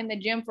quick, I'm in the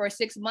gym for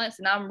 6 months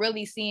and I'm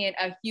really seeing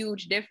a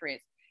huge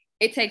difference.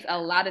 It takes a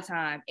lot of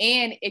time.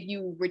 And if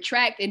you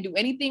retract and do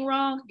anything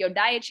wrong, your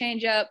diet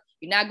change up,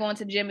 you're not going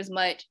to the gym as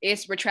much,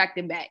 it's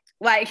retracting back.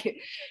 Like,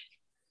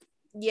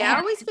 I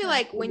always feel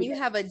like when you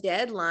have a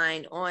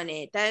deadline on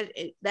it,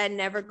 that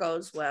never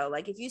goes well.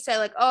 Like if you say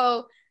like,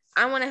 oh,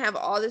 I want to have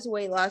all this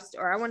weight lost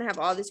or I want to have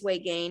all this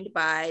weight gained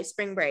by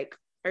spring break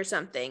or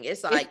something,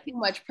 it's like it's too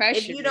much pressure.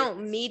 If you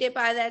don't meet it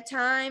by that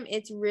time,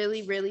 it's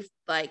really, really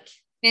like,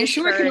 and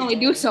sure can only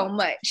do so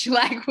much.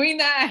 Like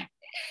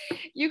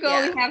you can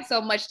only have so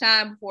much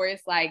time before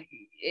it's like,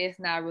 it's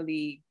not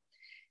really,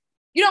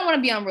 you don't want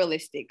to be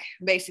unrealistic,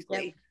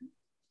 basically.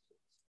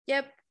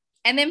 Yep.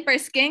 And then for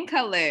skin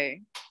color,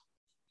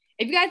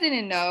 if you guys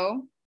didn't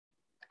know,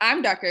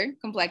 I'm darker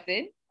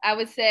complected. I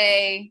would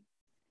say,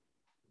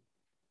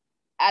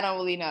 I don't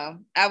really know.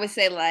 I would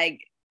say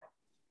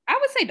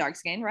dark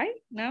skin, right?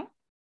 No?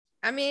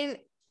 I mean,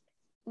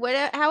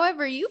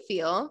 however you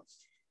feel.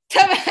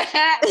 Cop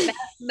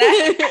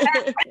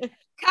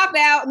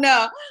out.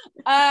 No.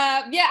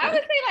 I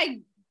would say like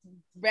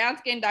brown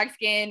skin, dark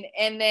skin,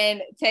 and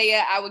then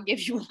Taya, I would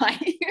give you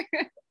light.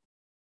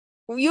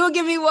 You will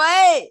give me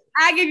what?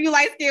 I give you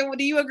light skin.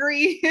 Do you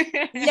agree?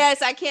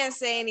 Yes, I can't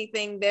say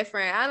anything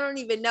different. I don't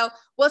even know.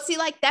 Well, see,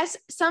 like that's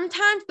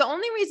sometimes the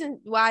only reason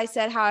why I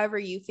said however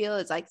you feel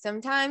is like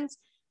sometimes,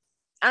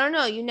 I don't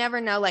know, you never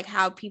know like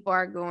how people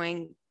are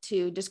going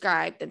to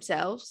describe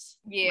themselves.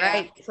 Yeah.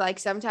 Right. So, like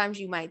sometimes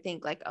you might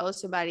think like, oh,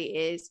 somebody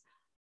is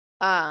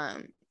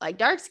like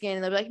dark skin,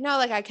 and they'll be like, no,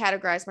 like I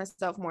categorize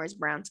myself more as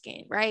brown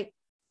skin, right?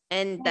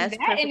 And that's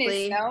that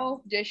perfectly in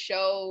itself just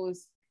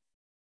shows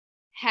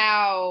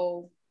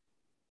how,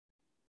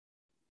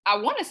 I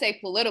want to say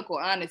political,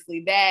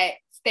 honestly, that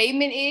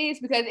statement is,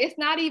 because it's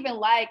not even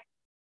like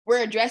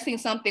we're addressing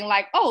something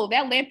like, oh,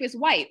 that lamp is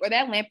white, or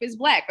that lamp is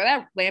black, or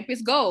that lamp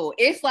is gold.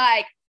 It's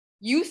like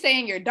you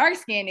saying you're dark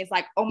skin is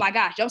like, oh my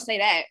gosh, don't say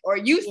that. Or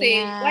you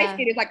saying white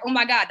skin is like, oh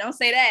my God, don't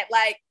say that.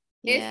 Like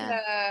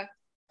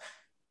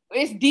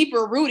it's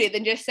deeper rooted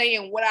than just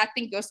saying what I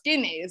think your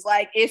skin is.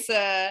 Like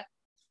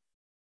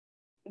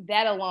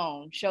that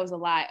alone shows a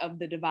lot of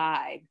the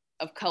divide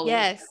of color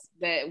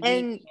that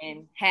we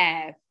can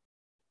have.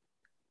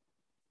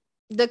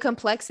 The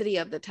complexity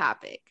of the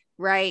topic,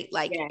 right?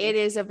 Like it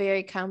is a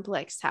very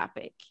complex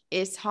topic.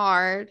 It's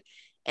hard,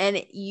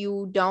 and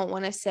you don't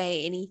want to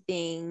say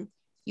anything.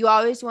 You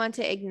always want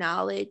to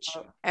acknowledge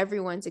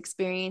everyone's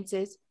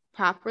experiences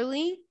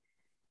properly.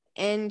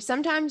 And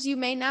sometimes you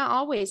may not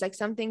always, like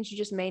some things you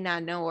just may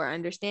not know or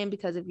understand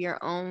because of your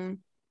own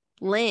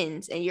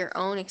lens and your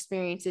own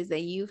experiences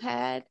that you've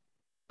had.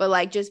 But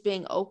like just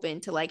being open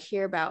to like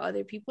hear about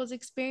other people's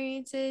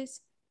experiences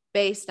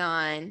based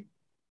on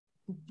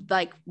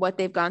like what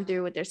they've gone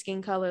through with their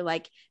skin color.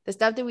 Like the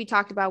stuff that we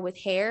talked about with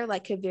hair,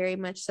 like could very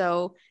much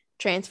so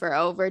transfer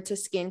over to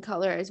skin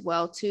color as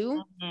well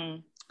too.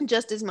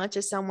 Just as much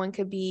as someone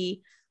could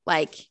be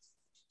like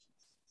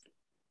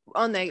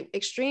on the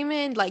extreme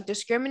end, like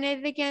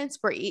discriminated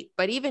against,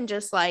 but even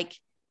just like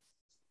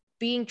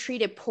being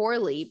treated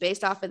poorly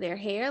based off of their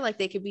hair, like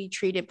they could be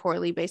treated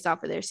poorly based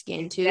off of their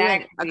skin too,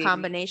 and a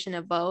combination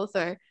of both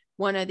or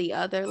one or the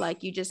other.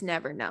 Like you just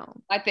never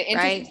know. Like the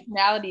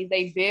intersectionalities,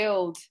 they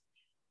build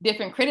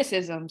different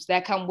criticisms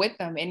that come with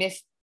them, and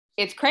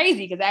it's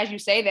crazy because as you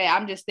say that,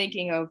 I'm just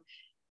thinking of,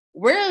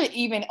 we're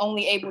even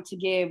only able to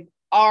give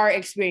our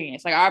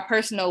experience, like our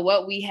personal,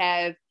 what we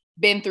have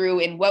been through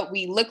and what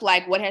we look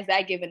like, what has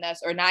that given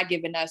us or not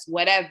given us,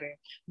 whatever.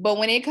 But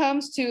when it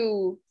comes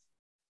to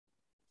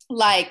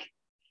I'm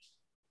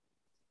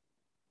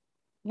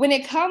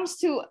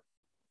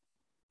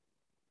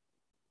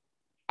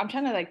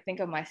trying to like think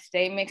of my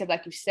statement, because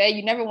like you said,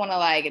 you never want to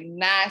like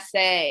not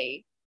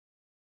say,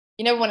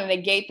 you never want to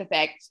negate the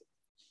fact.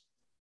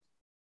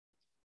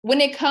 When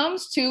it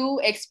comes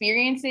to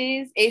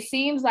experiences, it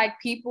seems like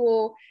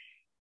people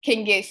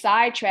can get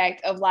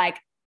sidetracked of like,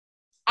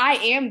 I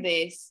am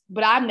this,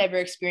 but I've never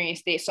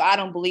experienced it, so I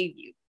don't believe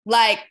you.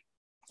 Like,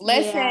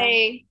 let's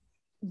say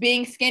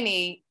being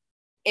skinny,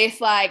 it's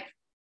like,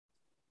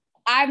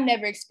 I've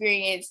never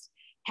experienced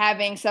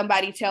having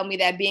somebody tell me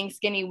that being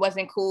skinny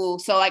wasn't cool,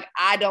 so like,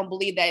 I don't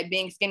believe that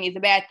being skinny is a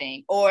bad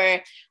thing.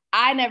 Or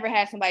I never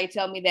had somebody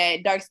tell me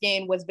that dark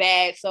skin was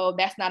bad, so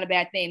that's not a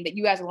bad thing. That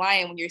you guys are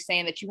lying when you're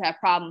saying that you have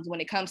problems when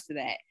it comes to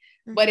that.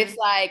 But it's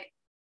like,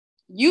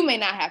 you may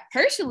not have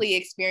personally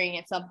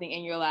experienced something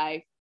in your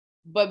life,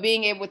 but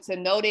being able to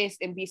notice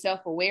and be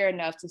self-aware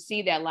enough to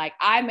see that like,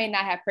 I may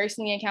not have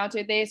personally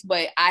encountered this,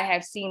 but I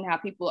have seen how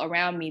people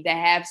around me that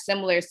have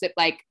similar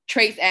like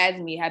traits as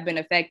me have been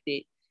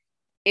affected,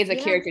 is a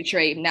character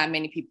trait not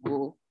many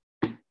people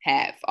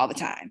have all the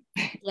time.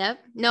 Yep.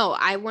 No,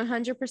 I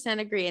 100%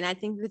 agree. And I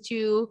think that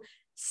you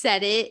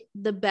said it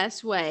the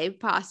best way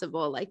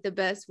possible, like the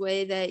best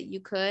way that you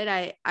could.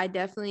 I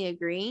definitely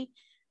agree.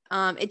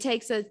 It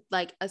takes a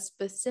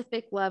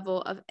specific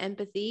level of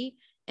empathy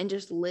and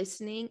just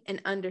listening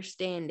and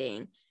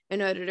understanding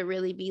in order to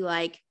really be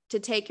like, to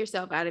take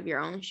yourself out of your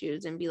own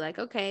shoes and be like,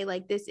 okay,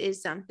 like this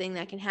is something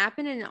that can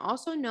happen. And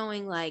also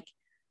knowing like,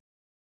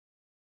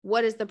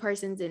 what is the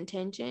person's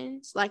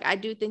intentions? Like, I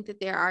do think that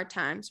there are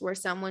times where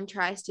someone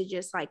tries to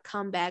just like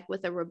come back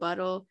with a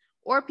rebuttal,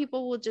 or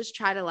people will just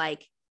try to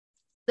like,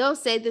 they'll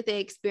say that they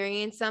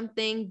experienced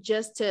something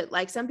just to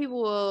like, some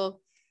people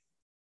will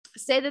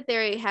say that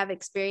they have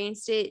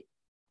experienced it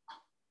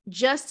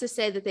just to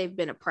say that they've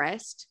been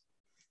oppressed.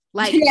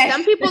 Like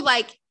some people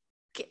like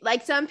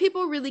some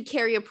people really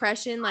carry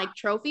oppression like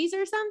trophies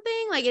or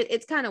something. Like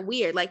it's kind of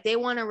weird. Like they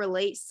want to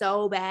relate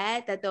so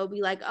bad that they'll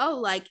be like, oh,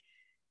 like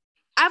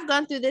I've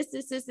gone through this,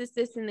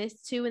 and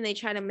this too. And they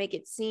try to make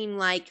it seem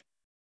like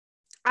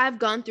I've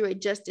gone through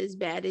it just as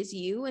bad as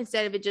you,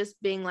 instead of it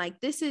just being like,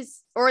 this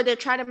is, or they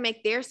try to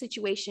make their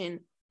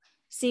situation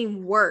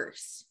seem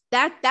worse.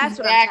 That's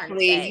what I'm trying to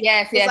say.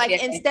 Yes.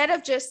 Instead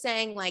of just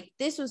saying like,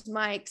 this was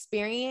my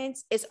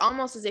experience, it's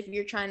almost as if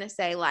you're trying to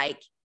say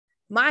like,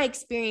 my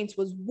experience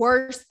was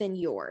worse than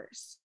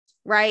yours,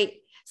 right?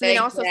 So then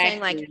also saying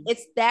like,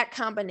 it's that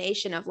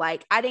combination of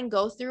like, I didn't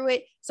go through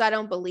it, so I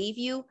don't believe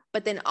you.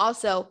 But then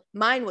also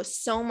mine was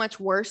so much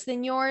worse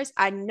than yours.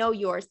 I know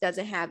yours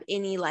doesn't have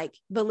any like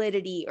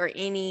validity or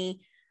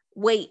any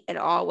weight at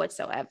all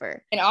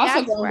whatsoever. And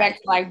also going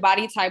back to like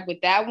body type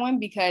with that one,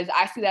 because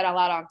I see that a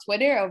lot on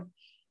Twitter of,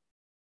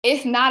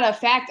 it's not a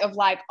fact of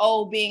like,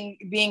 oh, being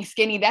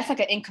skinny, that's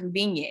like an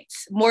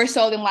inconvenience, more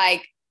so than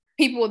like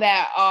people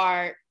that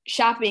are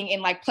shopping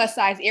in like plus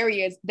size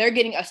areas, they're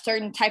getting a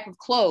certain type of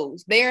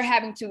clothes. They're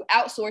having to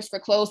outsource for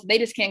clothes they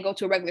just can't go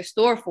to a regular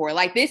store for.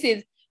 Like, this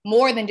is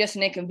more than just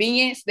an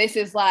inconvenience. This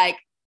is like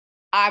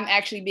I'm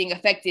actually being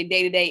affected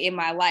day to day in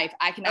my life.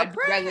 I cannot do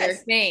regular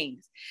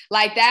things.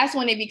 Like that's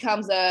when it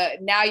becomes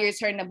now you're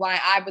turning a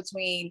blind eye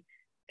between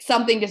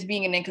something just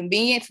being an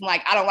inconvenience and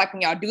like, I don't like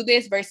when y'all do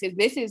this versus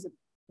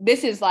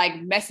this is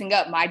like messing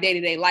up my day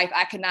to day life.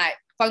 I cannot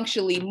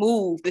functionally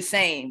move the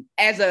same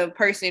as a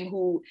person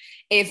who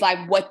is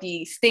like what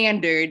the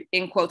standard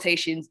in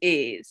quotations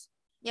is.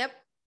 Yep.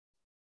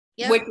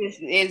 Which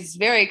is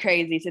very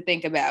crazy to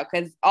think about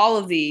because all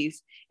of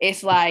these,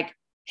 it's like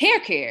hair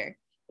care.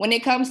 When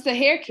it comes to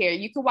hair care,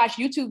 you can watch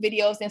YouTube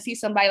videos and see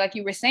somebody, like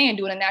you were saying,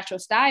 doing a natural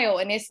style.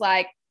 And it's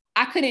like,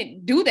 I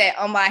couldn't do that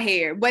on my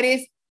hair, but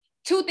it's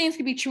two things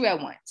can be true at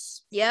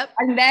once. Yep.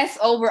 And that's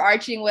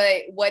overarching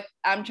what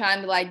I'm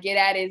trying to like get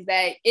at is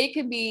that it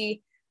could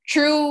be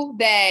true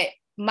that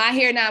my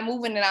hair not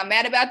moving and I'm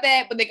mad about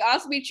that, but it can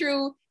also be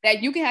true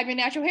that you can have your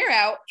natural hair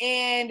out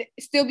and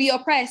still be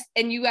oppressed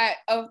and you got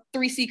a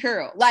 3C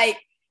curl. Like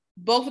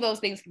both of those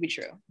things can be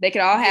true. They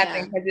can all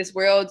happen because this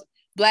world,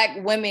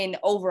 Black women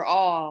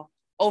overall,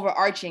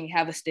 overarching,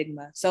 have a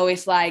stigma. So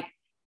it's like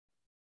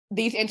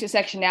these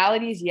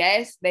intersectionalities,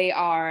 yes, they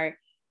are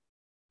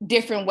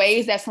different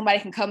ways that somebody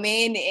can come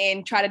in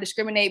and try to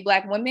discriminate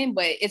Black women,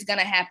 but it's going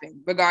to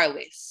happen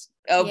regardless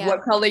of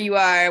what color you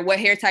are, what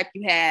hair type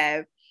you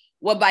have,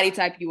 what body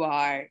type you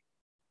are.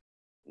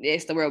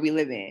 It's the world we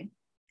live in.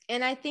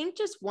 And I think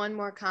just one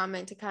more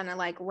comment to kind of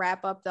like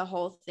wrap up the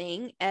whole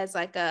thing as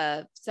like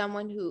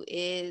someone who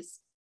is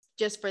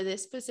just for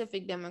this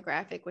specific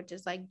demographic, which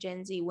is like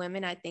Gen Z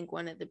women. I think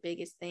one of the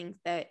biggest things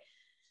that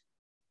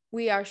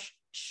we are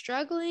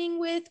struggling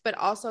with, but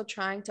also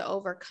trying to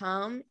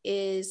overcome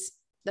is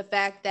the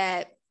fact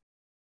that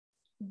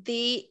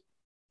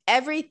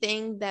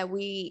everything that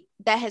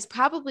has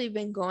probably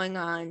been going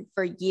on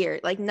for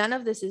years, like none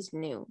of this is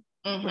new,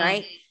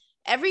 right?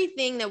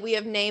 Everything that we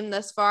have named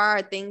thus far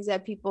are things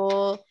that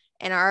people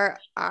and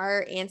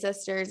our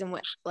ancestors and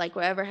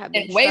whatever have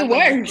been way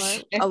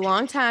worse for a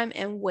long time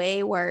and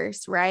way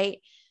worse, right?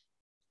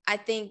 I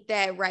think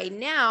that right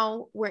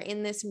now we're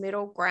in this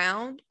middle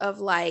ground of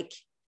like,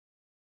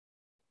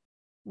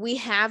 we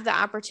have the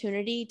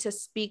opportunity to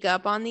speak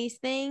up on these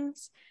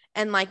things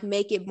and like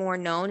make it more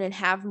known and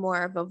have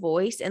more of a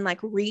voice and like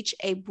reach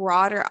a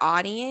broader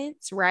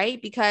audience,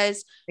 right?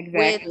 Because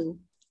with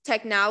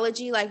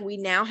technology, like we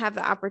now have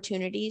the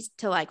opportunities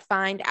to like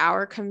find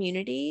our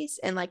communities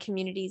and like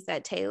communities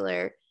that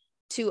tailor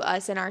to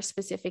us and our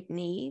specific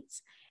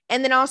needs,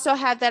 and then also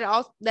have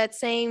that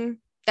same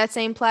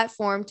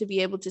platform to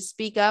be able to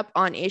speak up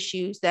on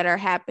issues that are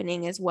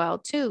happening as well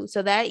too.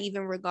 So that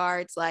even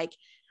regards like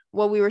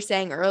what we were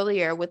saying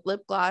earlier with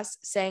lip gloss,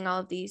 saying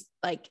all of these,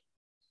 like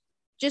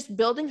just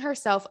building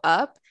herself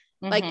up.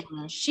 Like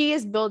she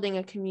is building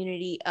a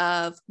community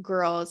of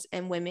girls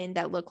and women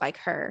that look like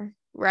her,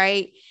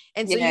 right?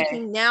 And so you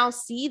can now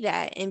see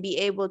that and be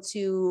able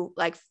to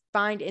like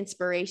find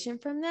inspiration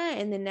from that.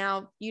 And then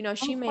now, you know,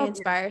 she may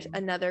inspire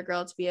another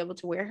girl to be able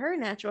to wear her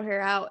natural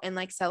hair out and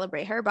like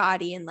celebrate her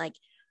body and like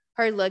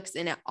her looks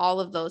and all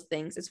of those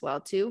things as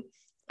well too.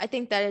 I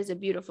think that is a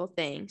beautiful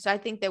thing. So I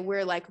think that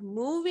we're like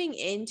moving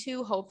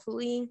into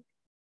hopefully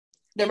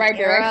the right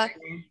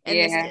direction and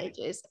the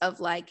stages of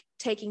like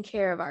taking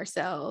care of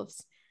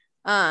ourselves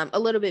a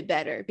little bit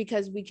better,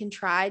 because we can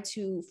try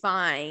to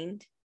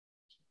find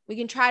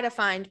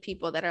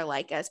people that are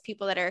like us,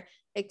 people that are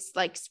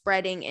like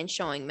spreading and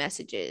showing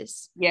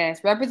messages. Yes,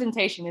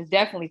 representation is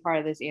definitely part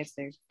of this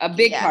answer, a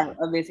big part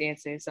of this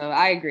answer. So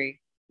I agree.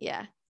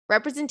 Yeah,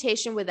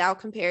 representation without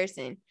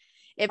comparison.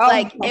 And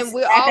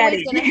we're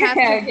always going to have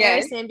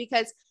comparison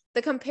because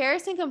the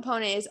comparison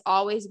component is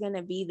always going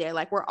to be there.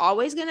 Like we're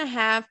always going to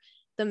have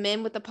the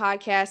men with the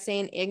podcast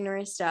saying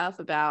ignorant stuff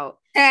about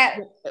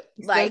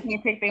like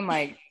can't take their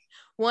mic.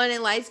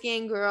 Wanting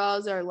light-skinned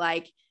girls or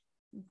like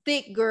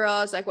thick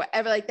girls, like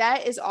whatever, like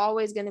that is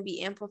always going to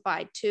be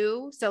amplified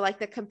too. So like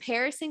the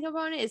comparison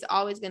component is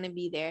always going to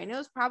be there, and it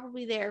was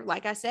probably there,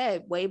 like I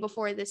said, way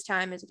before this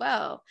time as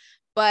well.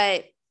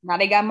 But now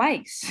they got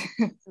mics.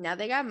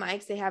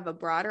 They have a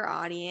broader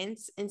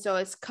audience, and so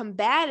it's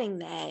combating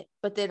that,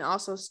 but then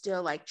also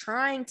still like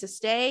trying to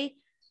stay,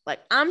 like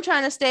I'm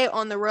trying to stay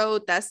on the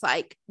road that's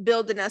like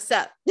building us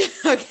up.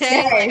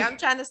 Okay, like I'm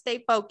trying to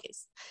stay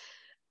focused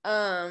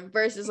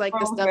versus like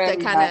the stuff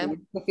that kind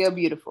of feel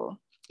beautiful.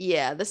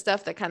 Yeah, the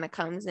stuff that kind of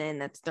comes in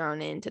that's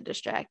thrown in to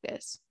distract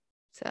us.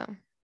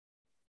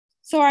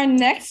 So our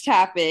next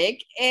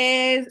topic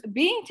is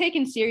being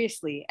taken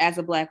seriously as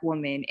a Black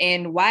woman,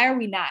 and why are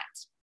we not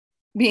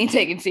being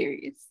taken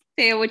serious?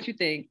 Taya, what you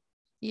think?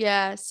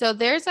 Yeah, so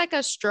there's like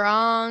a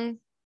strong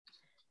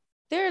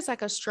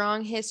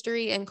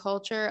history and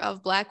culture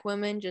of Black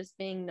women just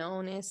being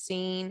known as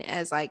seen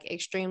as like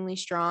extremely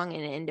strong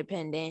and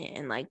independent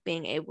and like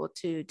being able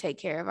to take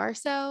care of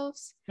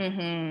ourselves.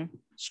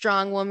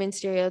 Strong woman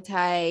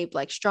stereotype,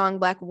 like strong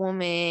Black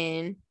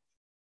woman,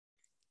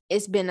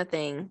 it's been a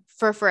thing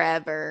for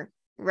forever,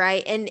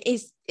 right? And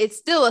it's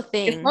still a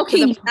thing.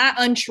 It's not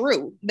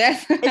untrue.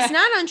 It's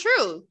not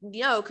untrue,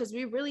 because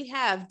we really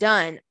have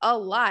done a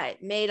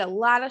lot, made a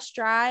lot of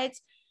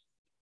strides.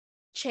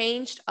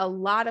 changed a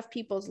lot of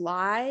people's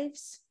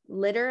lives,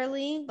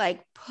 literally,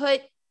 like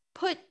put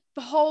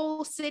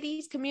whole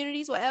cities,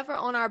 communities, whatever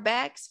on our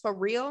backs for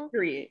real.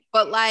 Period.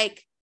 But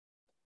like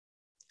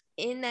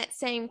in that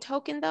same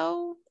token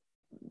though,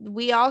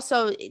 we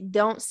also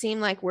don't seem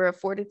like we're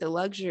afforded the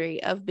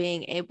luxury of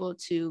being able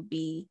to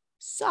be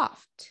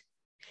soft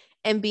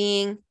and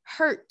being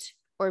hurt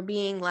or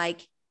being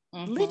like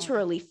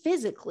literally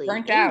physically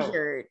burnt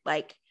injured. out.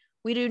 Like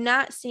we do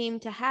not seem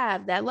to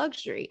have that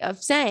luxury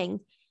of saying,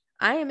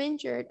 I am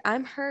injured,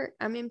 I'm hurt,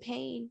 I'm in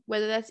pain,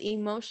 whether that's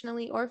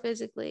emotionally or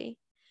physically.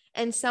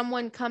 And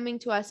someone coming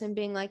to us and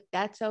being like,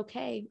 that's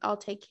okay, I'll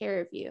take care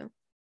of you.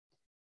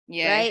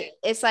 Yeah. Right?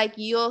 It's like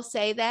you'll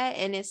say that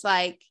and it's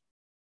like,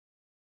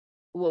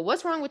 well,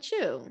 what's wrong with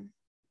you?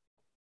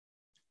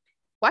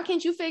 Why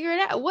can't you figure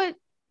it out?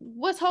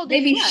 What's holding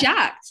you? They be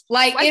shocked.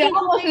 Like Why it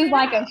almost is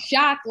like a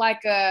shock,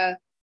 like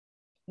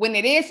when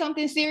it is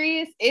something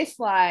serious, it's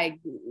like,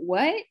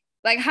 what?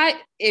 Like how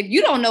if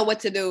you don't know what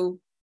to do,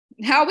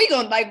 how we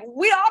gonna, like,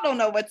 we all don't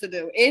know what to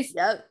do. It's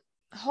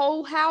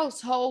whole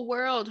house, whole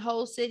world,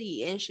 whole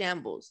city in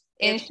shambles.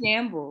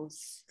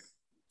 Shambles.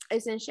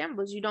 It's in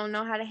shambles. You don't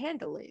know how to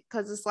handle it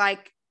because it's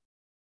like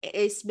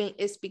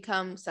it's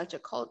become such a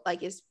cult.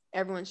 Like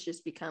everyone's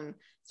just become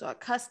so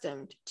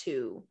accustomed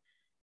to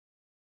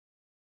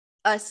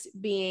us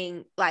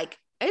being like,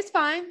 it's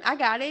fine, I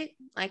got it,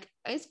 like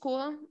it's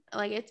cool,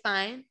 like it's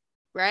fine,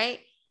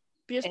 right?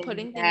 Just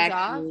putting things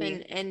off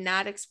and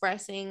not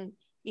expressing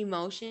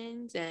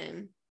emotions.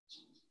 And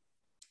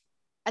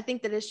I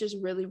think that it's just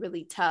really,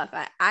 really tough.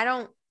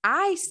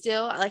 I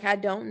still like, I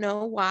don't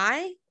know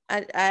why.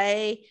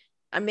 I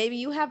maybe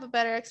you have a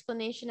better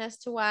explanation as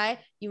to why.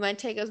 You might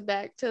take us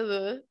back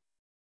to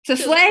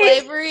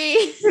slavery.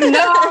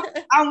 No,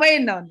 I'm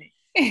waiting on it.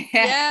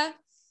 Yeah.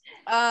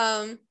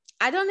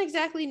 I don't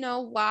exactly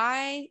know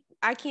why.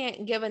 I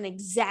can't give an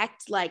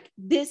exact, like,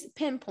 this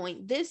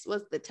pinpoint, this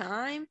was the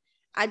time.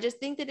 I just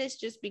think that it's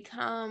just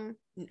become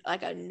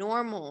like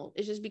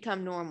it's just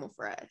become normal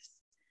for us.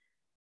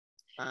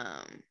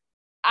 I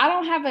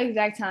don't have an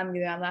exact time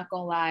either. I'm not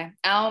gonna lie.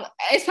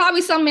 It's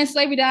probably something in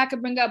slavery that I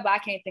could bring up, but I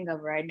can't think of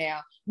it right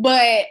now.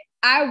 But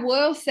I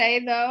will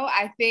say though,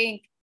 I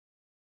think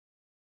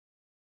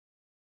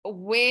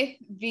with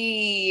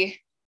the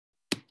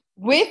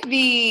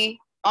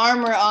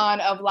armor on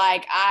of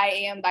like,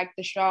 I am like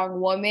the strong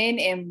woman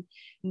and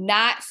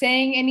not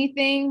saying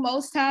anything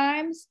most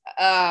times,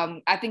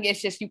 I think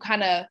it's just you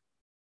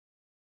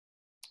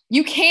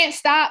can't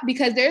stop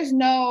because there's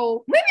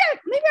no, maybe I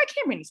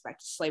can bring this back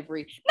to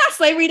slavery, not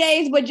slavery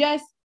days, but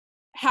just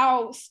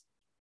how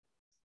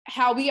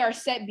we are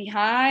set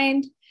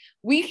behind.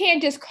 We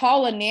can't just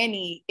call a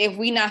nanny if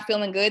we not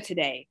feeling good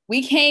today.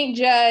 We can't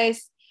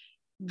just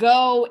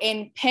go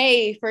and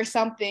pay for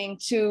something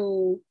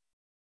to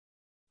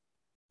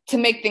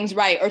make things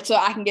right or so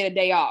I can get a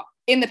day off.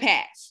 In the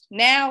past,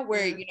 now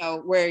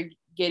we're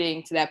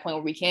getting to that point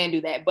where we can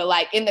do that. But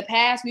like in the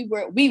past, we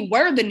were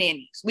the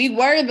nannies.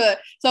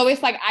 So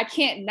it's like I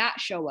can't not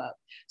show up.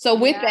 So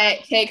with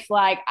that takes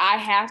like I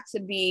have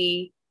to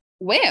be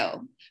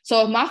well.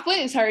 So if my foot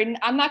is hurting,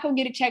 I'm not gonna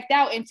get it checked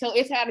out until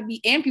it's had to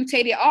be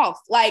amputated off.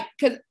 Like,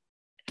 cause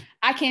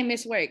I can't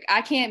miss work.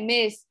 I can't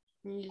miss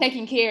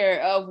taking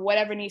care of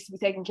whatever needs to be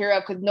taken care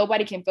of because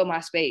nobody can fill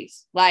my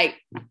space. Like,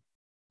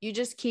 you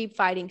just keep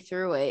fighting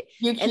through it.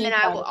 And then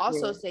I will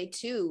also say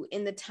too,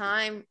 in the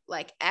time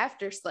like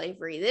after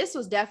slavery, this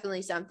was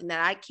definitely something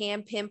that I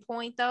can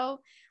pinpoint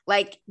though,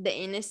 like the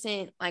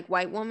innocent like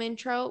white woman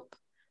trope,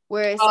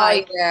 where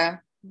it's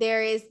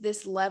there is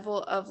this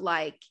level of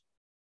like,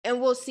 and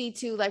we'll see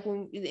too, like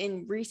when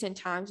in recent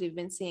times we've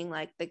been seeing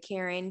like the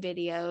Karen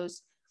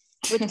videos,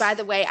 which by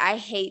the way, I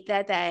hate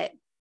that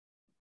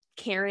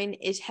Karen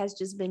has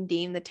just been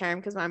deemed the term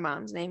because my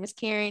mom's name is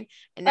Karen,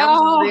 and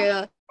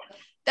that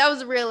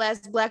was a real ass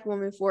Black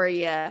woman for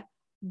you.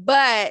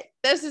 But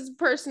this is a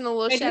personal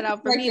little shout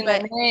out for me.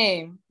 But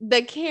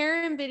the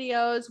Karen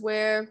videos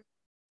where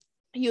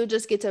you'll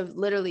just get to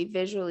literally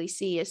visually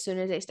see as soon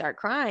as they start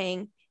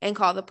crying and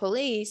call the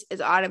police is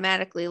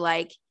automatically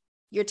like,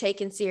 you're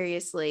taken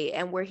seriously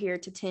and we're here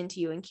to tend to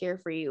you and care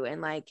for you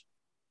and like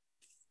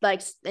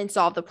and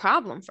solve the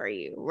problem for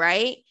you,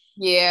 right?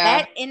 Yeah.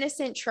 That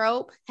innocent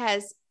trope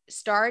has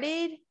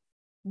started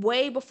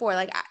way before,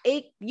 like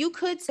you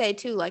could say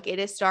too, like it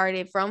has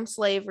started from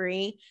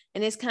slavery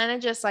and it's kind of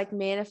just like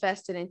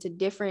manifested into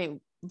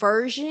different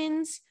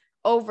versions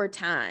over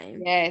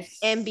time. Yes.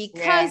 And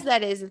because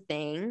that is a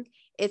thing,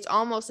 it's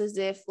almost as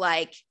if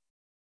like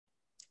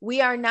we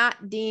are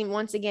not deemed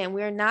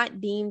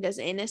as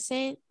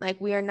innocent.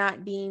 Like we are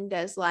not deemed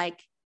as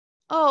like,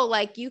 oh,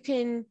 like you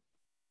can,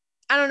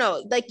 I don't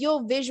know, like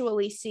you'll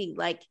visually see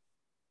like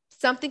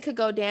something could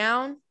go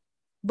down.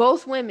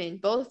 Both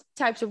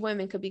types of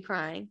women could be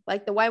crying.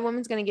 Like the white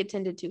woman's going to get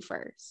tended to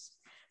first.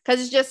 Because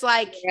it's just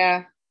like,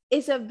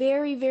 it's a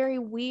very, very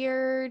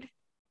weird,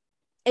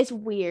 it's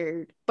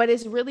weird, but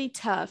it's really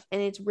tough.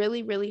 And it's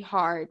really, really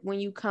hard when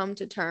you come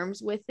to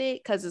terms with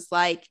it. Because it's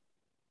like,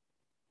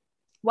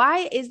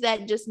 why is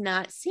that just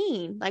not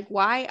seen? Like,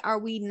 why are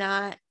we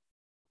not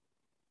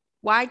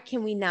why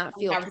can we not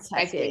feel not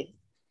protected?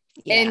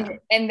 respected.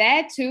 And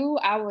that too,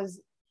 I was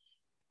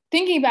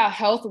thinking about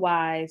health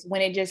wise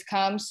when it just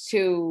comes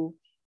to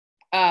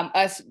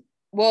us.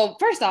 Well,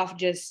 first off,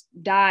 just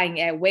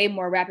dying at way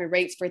more rapid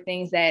rates for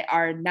things that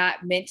are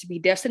not meant to be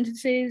death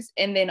sentences.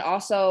 And then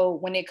also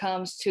when it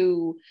comes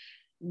to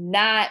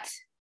not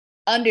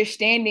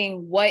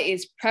understanding what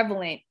is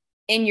prevalent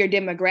in your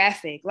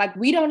demographic. Like,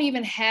 we don't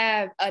even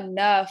have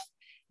enough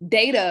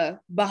data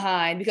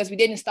behind, because we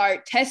didn't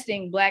start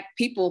testing Black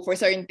people for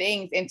certain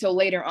things until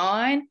later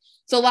on.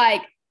 So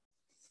like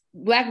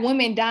Black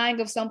women dying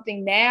of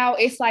something now,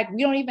 it's like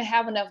we don't even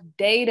have enough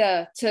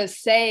data to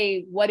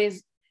say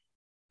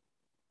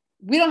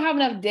we don't have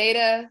enough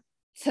data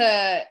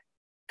to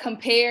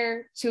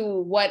compare to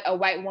what a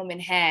white woman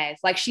has.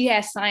 Like, she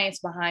has science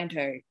behind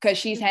her because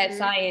she's had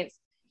science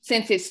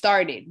since it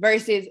started,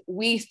 versus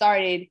we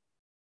started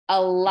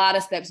a lot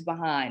of steps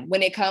behind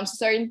when it comes to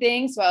certain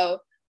things. So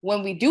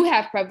when we do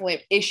have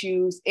prevalent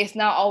issues, it's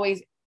not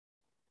always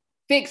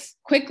fixed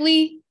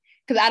quickly,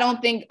 because I don't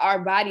think our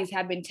bodies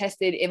have been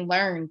tested and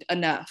learned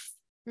enough.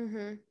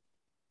 And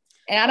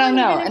I don't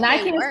know. And I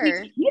can't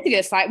speak. We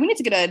need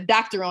to get a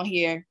doctor on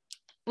here.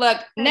 Look,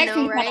 next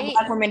week we have a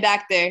Black woman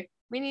doctor.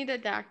 We need a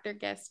doctor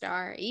guest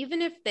star.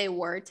 Even if they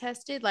were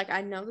tested, like,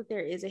 I know that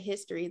there is a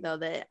history though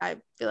that I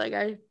feel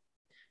like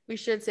we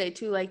should say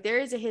too. Like, there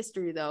is a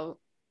history though,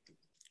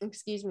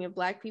 of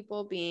Black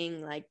people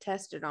being like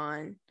tested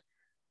on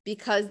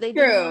because they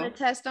didn't want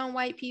to test on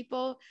white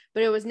people,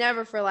 but it was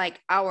never for like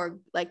our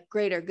like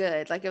greater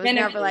good. Like, it was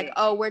never like,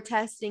 oh, we're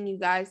testing you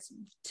guys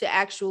to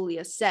actually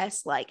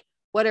assess like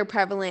what are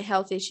prevalent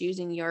health issues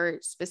in your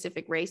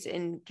specific race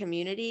and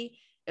community.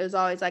 It was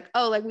always like,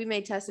 oh, like, we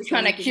may test this,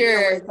 trying to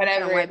cure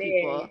whatever white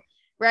people,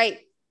 right?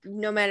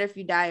 No matter if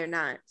you die or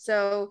not.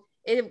 So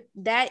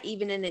that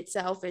even in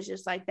itself is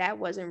just like, that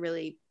wasn't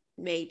really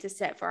made to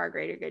set for our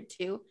greater good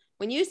too.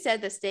 When you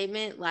said the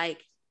statement, like,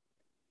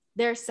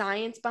 there's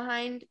science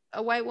behind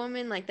a white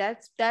woman, like,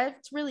 that's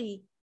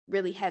really,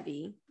 really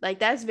heavy. Like,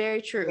 that's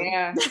very true.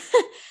 Yeah.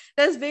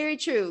 That's very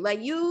true. Like,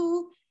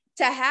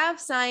 to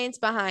have science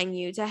behind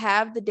you, to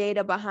have the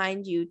data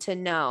behind you, to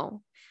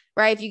know,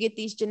 right? If you get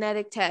these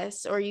genetic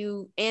tests or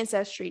you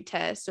ancestry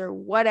tests or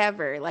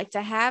whatever, like,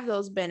 to have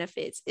those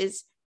benefits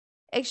is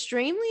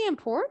extremely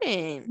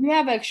important. You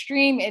have an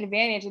extreme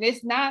advantage. And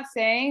it's not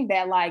saying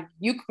that like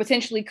you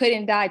potentially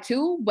couldn't die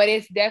too, but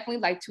it's definitely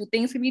like two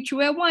things can be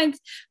true at once.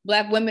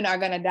 Black women are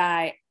going to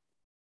die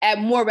at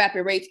more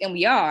rapid rates, and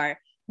we are,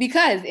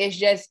 because it's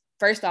just,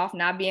 first off,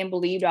 not being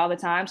believed all the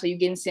time. So you're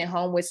getting sent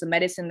home with some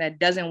medicine that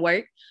doesn't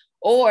work.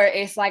 Or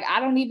it's like,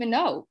 I don't even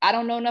know. I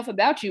don't know enough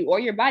about you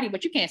or your body,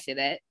 but you can't say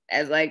that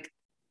as like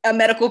a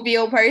medical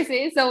field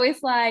person. So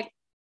it's like,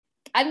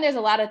 I think there's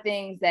a lot of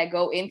things that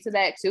go into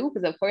that too,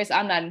 because of course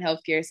I'm not in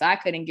healthcare, so I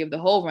couldn't give the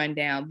whole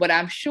rundown, but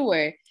I'm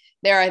sure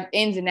there are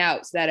ins and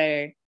outs that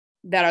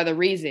are the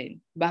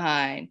reason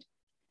behind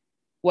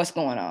what's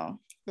going on.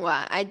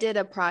 Well, I did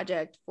a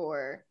project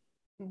for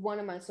one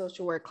of my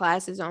social work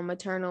classes on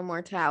maternal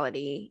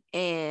mortality,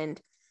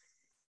 and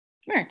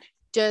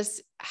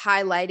just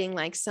highlighting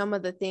like some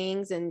of the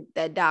things and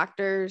that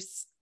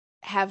doctors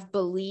have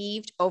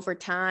believed over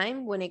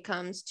time when it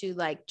comes to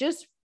like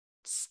just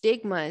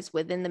stigmas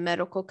within the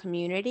medical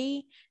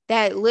community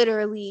that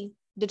literally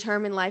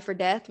determine life or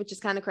death, which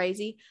is kind of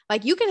crazy.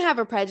 Like, you can have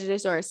a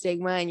prejudice or a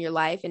stigma in your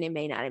life and it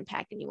may not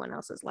impact anyone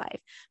else's life,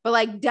 but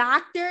like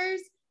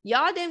doctors,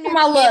 y'all damn near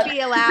can't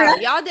be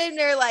allowed. Y'all damn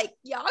near like,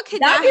 y'all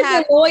cannot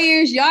have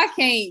lawyers. Y'all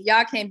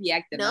can't be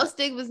acting. No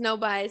stigmas, no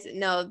bias.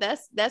 No,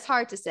 that's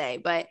hard to say,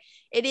 but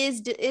it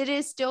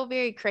is still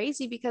very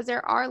crazy, because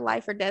there are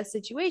life or death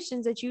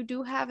situations that you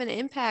do have an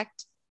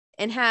impact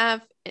and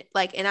have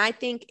like, and I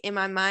think in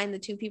my mind, the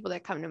two people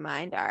that come to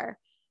mind are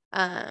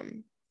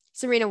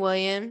Serena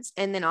Williams,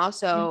 and then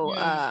also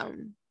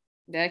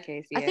that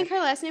case, yeah. I think her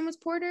last name was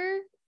Porter.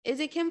 Is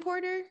it Kim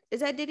Porter? Is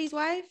that Diddy's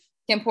wife?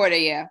 Kim Porter,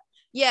 yeah.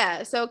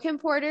 Yeah, so Kim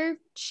Porter,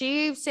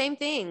 she, same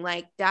thing,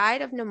 like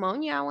died of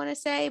pneumonia, I want to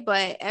say,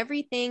 but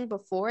everything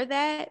before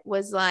that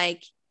was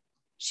like,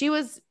 she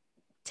was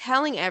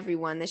telling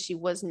everyone that she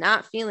was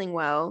not feeling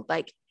well,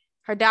 like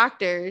her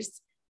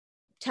doctors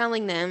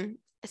telling them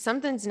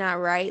something's not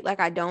right, like,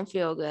 I don't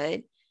feel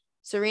good.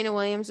 Serena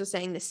Williams was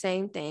saying the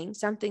same thing,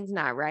 something's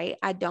not right,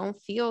 I don't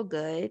feel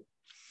good.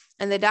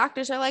 And the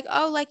doctors are like,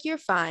 oh, like, you're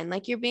fine,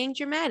 like, you're being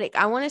dramatic.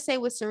 I want to say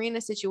with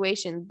Serena's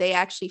situation, they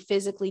actually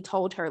physically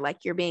told her,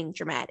 like, you're being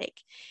dramatic.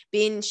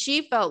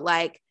 She felt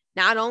like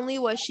not only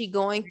was she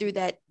going through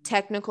that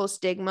technical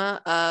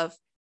stigma of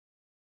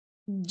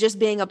just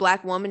being a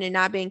Black woman and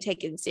not being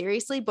taken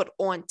seriously, but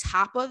on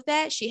top of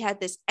that, she had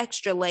this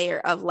extra layer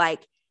of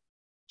like,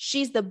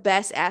 she's the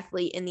best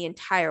athlete in the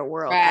entire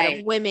world, right, out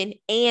of women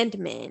and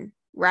men,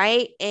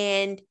 right?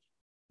 And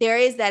there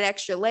is that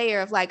extra layer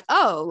of like,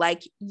 oh,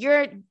 like,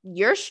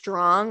 you're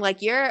strong,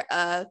 like, you're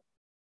a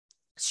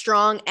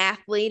strong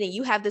athlete and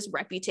you have this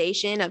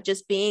reputation of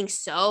just being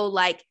so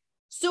like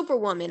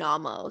superwoman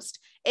almost.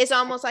 It's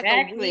almost like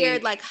a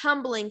weird, like,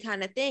 humbling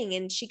kind of thing.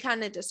 And she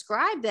kind of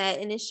described that,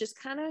 and it's just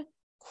kind of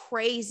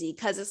crazy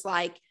because it's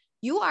like,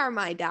 you are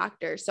my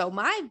doctor. So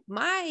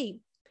my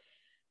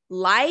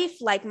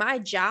life, like my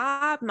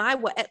job, my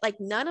what, like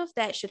none of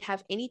that should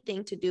have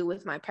anything to do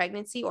with my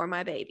pregnancy or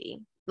my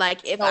baby.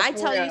 Like if I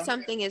tell you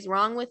something is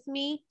wrong with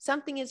me,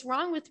 something is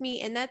wrong with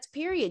me, and that's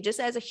period. Just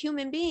as a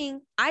human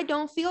being, I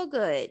don't feel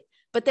good.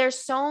 But there's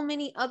so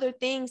many other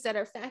things that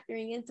are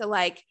factoring into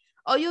like,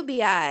 oh, you'll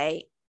be all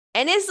right.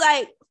 And it's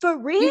like, for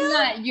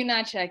real? You're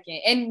not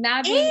checking. And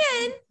not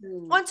being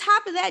on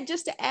top of that,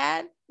 just to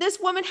add, this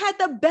woman had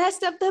the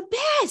best of the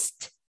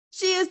best.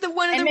 She is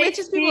one of the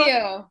richest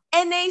people.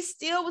 And they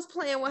still was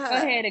playing with her. Go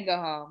ahead and go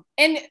home.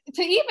 And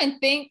to even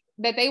think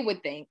that they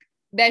would think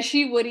that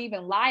she would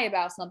even lie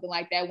about something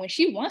like that when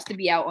she wants to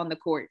be out on the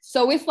court.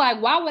 So it's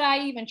like, why would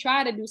I even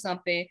try to do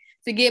something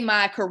to get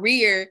my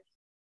career?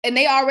 And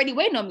they already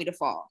waiting on me to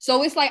fall.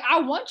 So it's like, I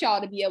want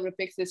y'all to be able to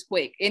fix this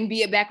quick and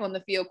be back on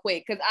the field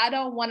quick. Because I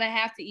don't want to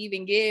have to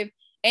even give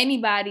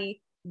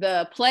anybody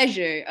the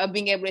pleasure of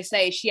being able to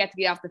say she had to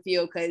get off the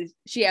field because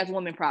she has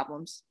woman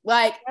problems.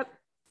 Like,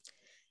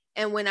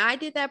 and when I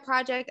did that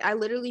project, I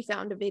literally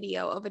found a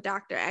video of a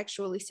doctor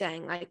actually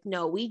saying, like,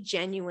 no, we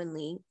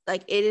genuinely,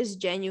 like, it is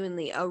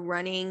genuinely a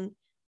running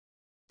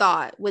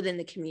thought within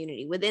the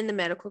community, within the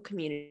medical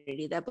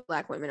community, that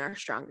Black women are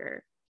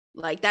stronger.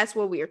 Like, that's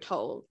what we are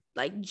told.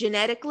 Like,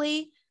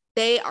 genetically,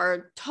 they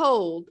are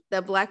told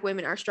that Black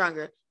women are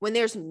stronger when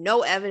there's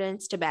no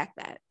evidence to back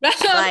that.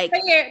 That's like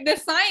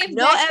the science.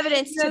 No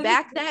evidence to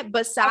back that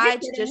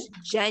besides just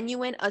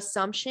genuine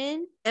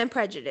assumption and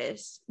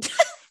prejudice.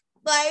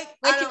 Like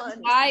I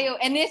don't wild.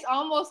 And it's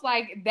almost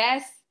like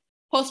that's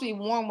supposed to be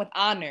worn with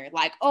honor.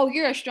 Like, oh,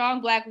 you're a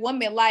strong Black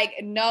woman. Like,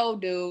 no,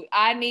 dude,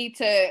 I'm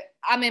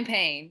in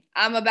pain.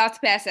 I'm about to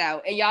pass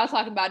out. And y'all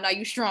talking about, no,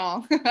 you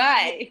strong.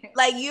 Right.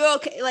 Like, you're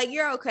okay. Like,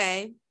 you're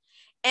okay.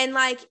 And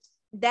like,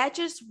 that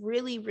just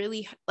really,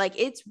 really, like,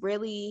 it's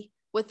really,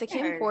 with the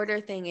Kim Porter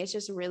thing,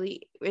 it's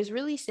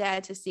really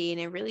sad to see. And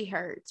it really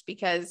hurts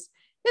because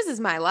this is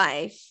my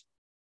life,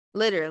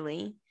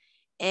 literally.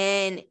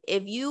 And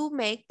if you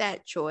make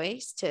that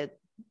choice to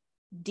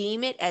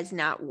deem it as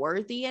not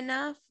worthy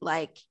enough,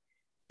 like,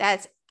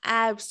 that's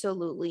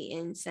absolutely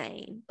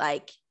insane.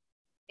 Like,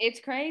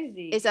 it's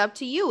crazy. It's up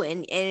to you.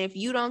 And if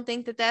you don't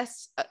think that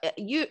that's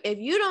if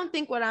you don't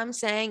think what I'm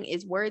saying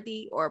is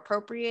worthy or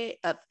appropriate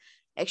of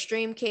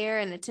extreme care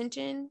and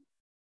attention,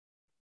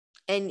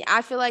 and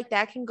I feel like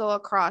that can go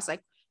across,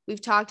 like,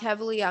 we've talked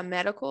heavily on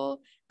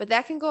medical, but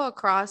that can go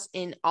across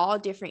in all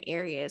different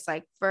areas.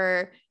 Like,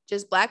 for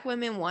just Black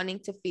women wanting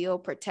to feel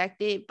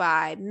protected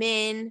by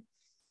men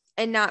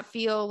and not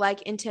feel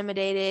like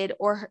intimidated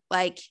or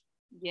like,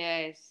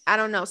 yes, I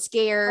don't know,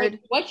 scared.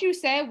 Like what you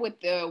said with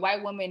the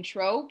white woman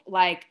trope,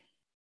 like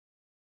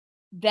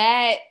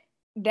that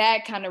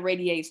kind of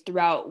radiates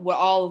throughout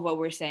all of what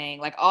we're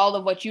saying. Like, all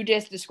of what you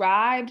just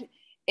described,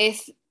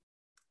 it's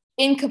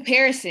in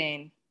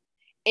comparison,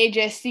 it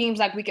just seems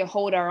like we can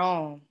hold our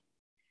own.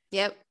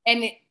 Yep.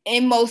 And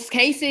in most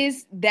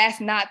cases, that's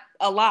not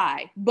a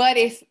lie. But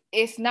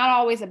it's not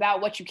always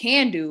about what you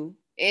can do.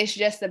 It's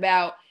just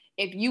about,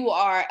 if you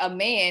are a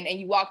man and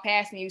you walk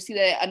past and you see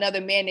that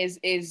another man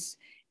is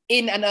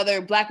in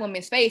another Black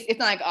woman's face, it's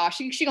not like, oh,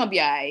 she gonna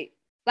be all right.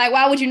 Like,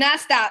 why would you not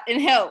stop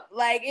and help?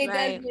 Like,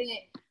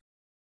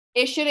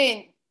 it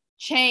shouldn't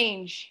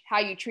change how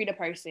you treat a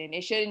person.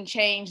 It shouldn't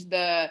change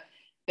the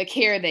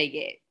care they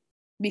get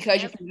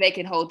because they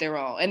can hold their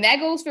own. And that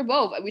goes for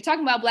both. We're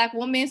talking about Black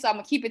women, so I'm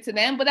gonna keep it to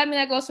them, but I mean,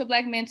 that goes for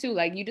Black men too.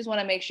 Like, you just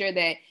want to make sure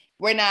that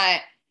we're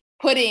not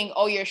putting,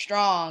 oh, you're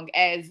strong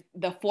as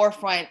the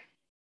forefront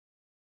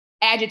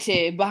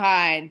adjective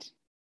behind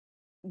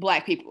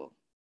Black people.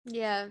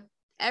 Yeah.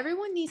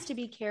 Everyone needs to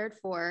be cared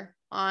for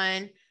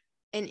on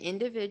an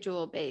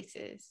individual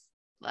basis.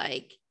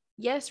 Like,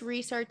 yes,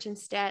 research and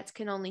stats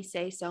can only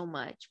say so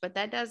much, but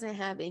that doesn't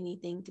have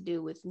anything to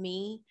do with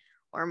me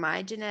or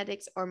my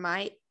genetics or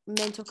my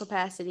mental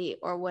capacity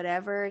or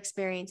whatever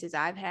experiences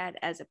I've had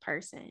as a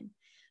person.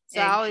 So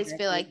exactly. I always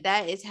feel like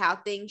that is how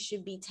things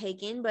should be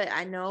taken. But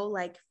I know,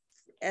 like,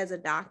 as a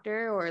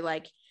doctor or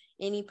like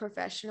any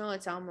professional,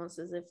 it's almost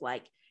as if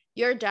like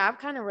your job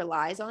kind of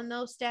relies on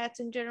those stats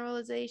and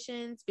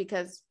generalizations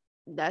because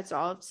that's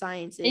all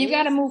science is. And you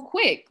got to move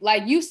quick.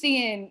 Like, you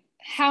seeing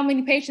how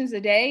many patients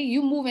a day,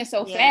 you moving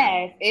so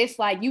fast. It's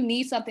like you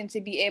need something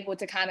to be able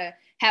to kind of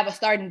have a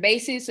starting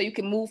basis so you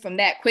can move from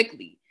that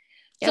quickly.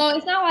 Yep. So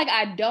it's not like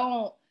I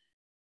don't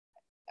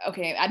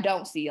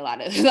see a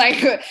lot of,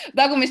 like,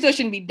 Black women still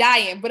shouldn't be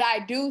dying, but I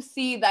do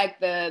see like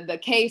the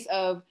case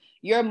of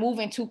you're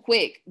moving too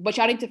quick, but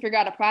y'all need to figure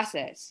out a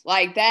process.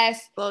 Like,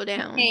 that's, slow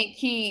down. You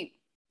can't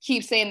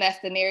keep saying that's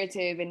the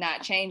narrative and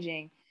not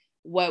changing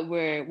what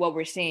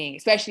we're seeing,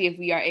 especially if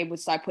we are able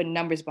to start putting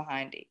numbers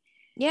behind it.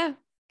 Yeah.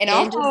 And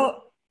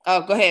also,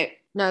 go ahead.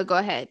 No, go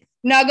ahead.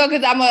 No, go,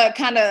 because I'm gonna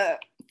kind of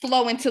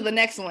flow into the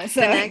next one.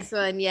 So the next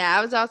one, yeah,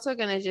 I was also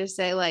gonna just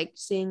say, like,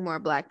 seeing more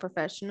Black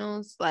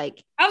professionals.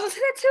 Like, I was gonna say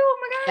that too. Oh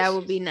my gosh, that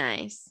would be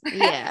nice.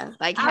 Yeah,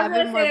 like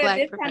having more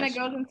Black professionals. This kind of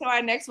goes into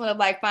our next one of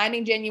like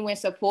finding genuine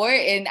support,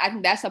 and I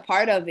think that's a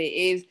part of it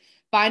is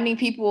finding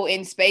people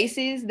in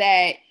spaces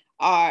that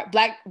are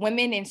Black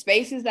women in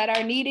spaces that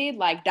are needed,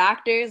 like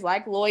doctors,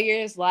 like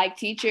lawyers, like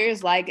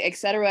teachers, like et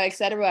cetera, et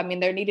cetera. I mean,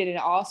 they're needed in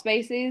all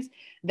spaces.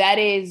 That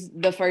is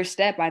the first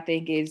step, I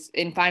think, is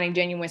in finding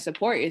genuine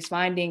support, is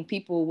finding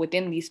people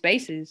within these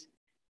spaces.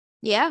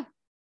 Yeah.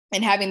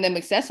 And having them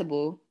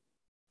accessible.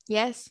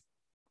 Yes.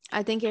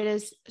 I think it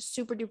is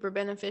super duper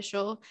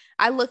beneficial.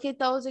 I look at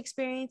those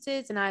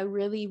experiences and I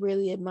really,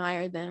 really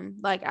admire them.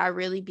 Like, I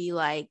really be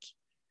like,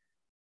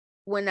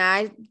 when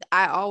I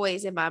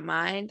always in my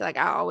mind, like,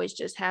 I always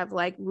just have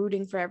like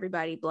rooting for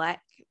everybody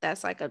Black.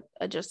 That's like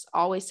a just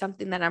always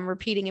something that I'm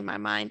repeating in my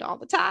mind all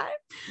the time.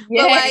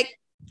 Yeah. But like,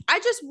 I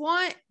just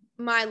want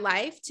my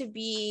life to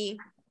be,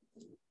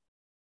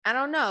 I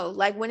don't know,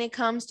 like when it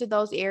comes to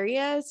those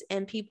areas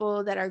and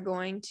people that are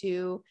going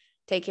to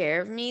take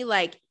care of me,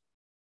 like,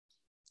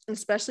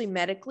 especially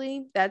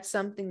medically, that's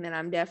something that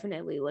I'm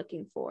definitely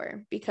looking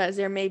for, because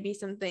there may be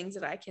some things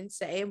that I can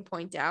say and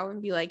point out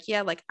and be like,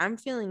 yeah, like I'm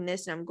feeling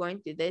this and I'm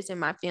going through this and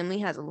my family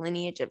has a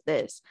lineage of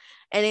this,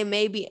 and it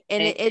may be,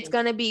 and it's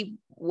going to be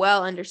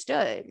well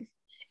understood.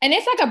 And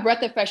it's like a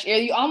breath of fresh air.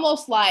 You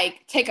almost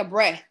like take a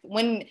breath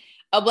when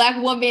a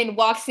Black woman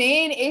walks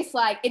in. It's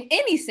like, in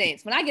any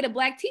sense, when I get a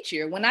Black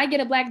teacher, when I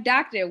get a Black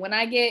doctor, when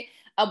I get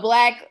a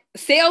Black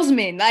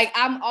salesman, like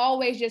I'm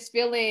always just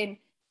feeling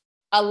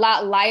a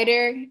lot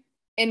lighter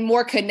and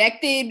more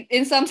connected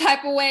in some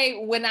type of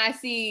way when I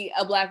see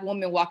a Black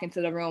woman walk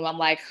into the room. I'm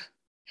like,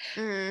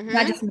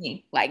 not just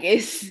me. Like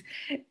it's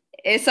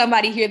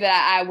somebody here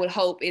that I would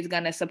hope is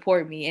gonna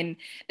support me. And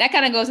that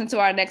kind of goes into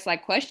our next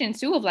like question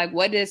too, of like,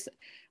 what does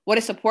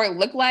support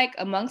look like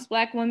amongst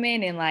Black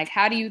women, and like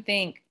how do you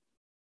think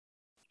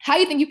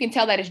you can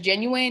tell that it's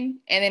genuine?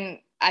 And then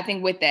I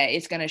think with that,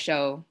 it's gonna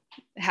show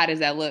how does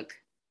that look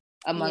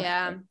amongst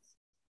them.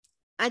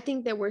 I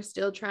think that we're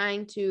still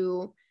trying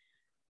to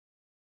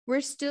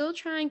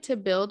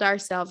build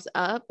ourselves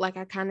up. Like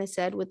I kind of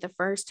said with the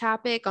first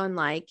topic on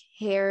like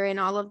hair and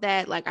all of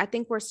that, like I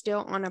think we're still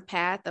on a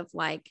path of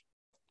like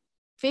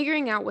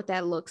figuring out what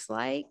that looks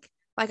like.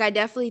 Like I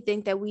definitely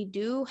think that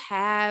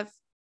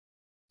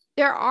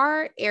there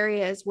are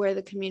areas where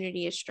the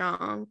community is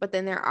strong, but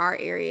then there are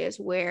areas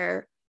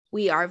where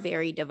we are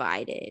very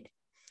divided.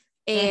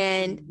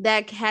 And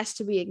that has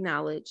to be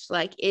acknowledged.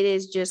 Like it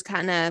is just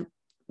kind of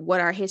what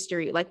our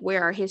history, like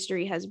where our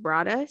history has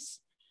brought us.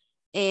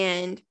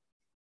 And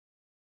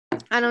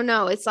I don't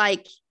know, it's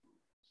like,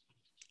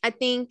 I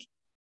think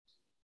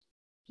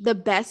the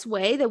best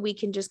way that we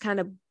can just kind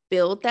of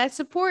build that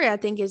support, I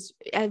think, is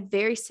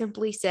very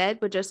simply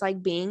said, but just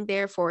like being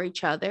there for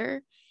each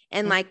other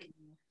and like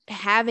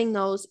having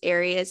those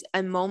areas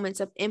and moments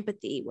of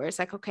empathy where it's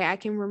like, okay, I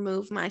can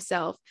remove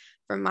myself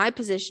from my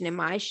position in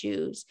my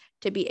shoes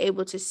to be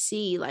able to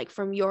see like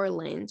from your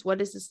lens, what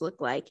does this look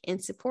like,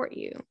 and support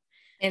you.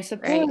 And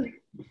support. Right?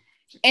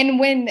 And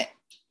when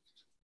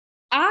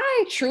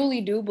I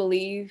truly do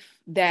believe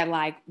that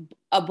like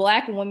a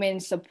Black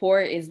woman's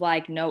support is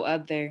like no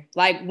other.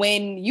 Like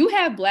when you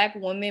have Black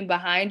women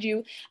behind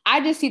you,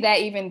 I just see that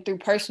even through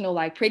personal,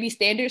 like pretty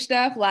standard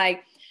stuff.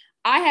 Like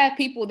I have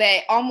people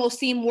that almost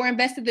seem more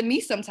invested than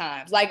me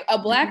sometimes. Like a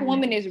Black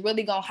woman is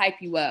really going to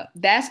hype you up.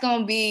 That's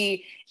going to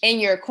be in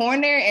your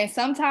corner. And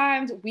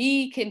sometimes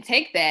we can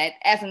take that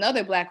as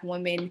another Black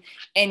woman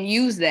and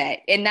use that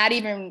and not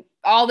even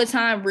all the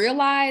time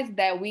realize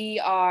that we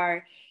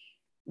are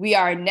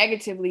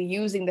negatively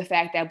using the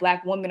fact that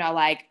Black women are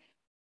like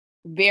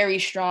very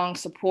strong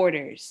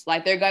supporters.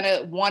 Like they're going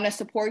to want to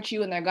support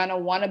you and they're going to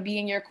want to be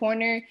in your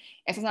corner.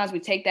 And sometimes we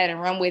take that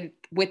and run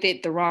with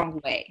it the wrong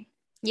way.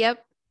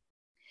 Yep.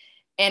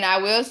 And I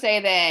will say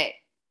that,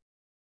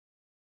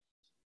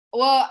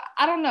 well,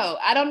 I don't know.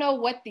 I don't know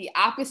what the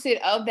opposite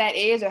of that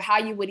is or how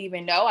you would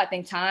even know. I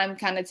think time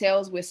kind of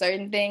tells with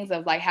certain things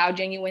of like how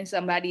genuine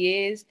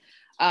somebody is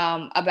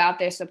about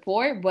their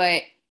support.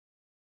 But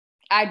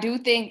I do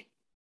think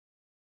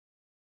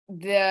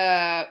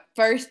the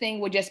first thing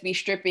would just be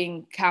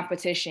stripping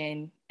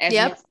competition as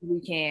much as we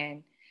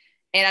can.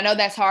 And I know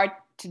that's hard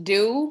to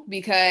do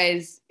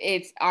because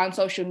it's on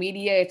social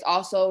media. It's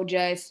also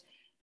just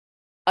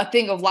a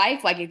thing of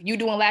life. Like if you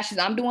doing lashes,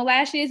 I'm doing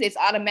lashes, it's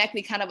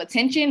automatically kind of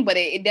attention, but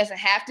it doesn't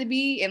have to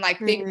be. And like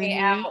figuring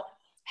out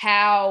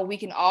how we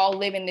can all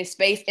live in this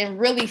space and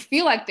really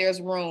feel like there's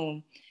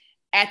room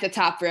at the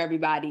top for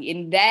everybody.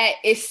 And that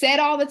is said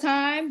all the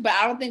time, but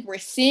I don't think we're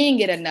seeing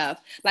it enough.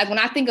 Like when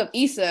I think of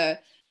Issa,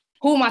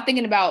 who am I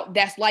thinking about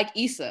that's like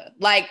Issa?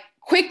 Like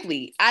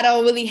quickly, I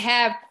don't really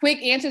have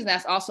quick answers. And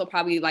that's also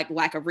probably like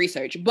lack of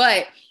research.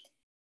 But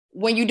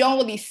when you don't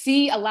really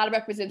see a lot of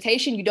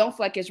representation, you don't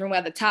feel like there's room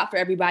at the top for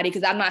everybody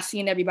because I'm not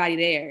seeing everybody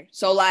there.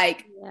 So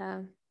like,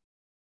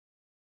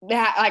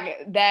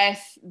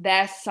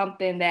 that's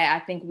something that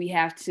I think we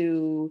have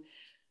to,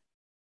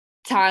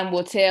 time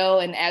will tell.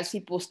 And as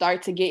people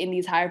start to get in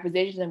these higher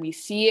positions and we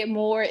see it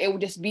more, it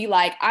would just be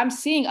like, I'm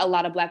seeing a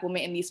lot of Black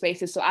women in these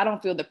spaces. So I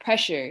don't feel the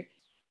pressure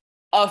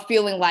of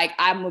feeling like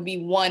I'm going to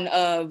be one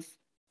of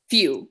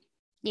few.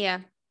 Yeah,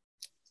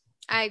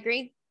 I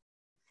agree.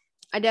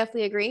 I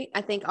definitely agree.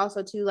 I think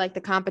also too, like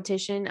the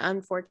competition,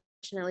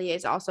 unfortunately,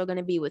 is also going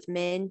to be with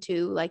men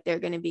too. Like they're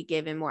going to be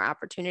given more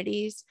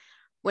opportunities.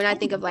 When I Oh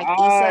think of like God.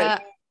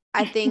 Issa,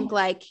 I think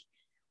like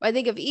I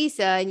think of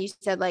Issa, and you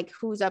said like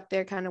who's up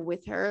there kind of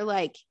with her.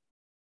 Like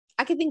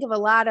I can think of a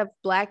lot of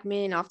Black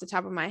men off the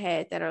top of my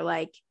head that are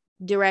like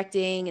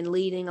directing and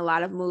leading a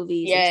lot of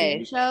movies and TV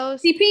Yes.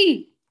 shows.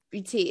 TP.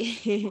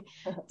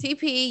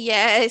 TP,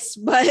 yes,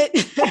 but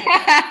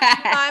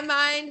my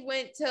mind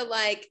went to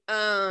like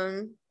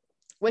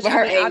which But I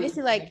her mean, age.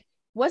 obviously, like,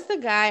 what's the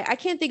guy? I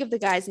can't think of the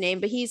guy's name,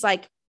 but he's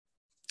like,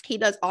 he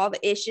does all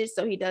the issues.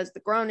 So he does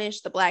the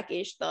grownish, the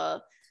blackish,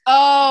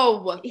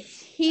 Oh,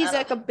 he's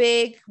like a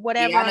big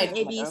whatever yeah, I on know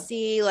you're talking about.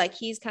 ABC. Like,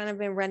 he's kind of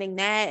been running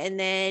that. And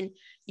then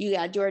you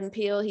got Jordan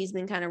Peele. He's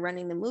been kind of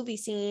running the movie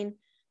scene.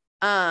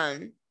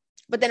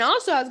 But then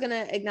also, I was going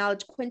to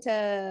acknowledge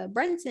Quinta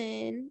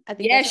Brunson. I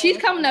think Yeah, that's her she's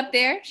last coming name. up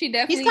there. She She's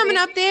definitely coming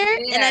is. up there,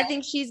 and I Yeah.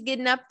 think she's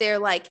getting up there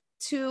like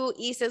to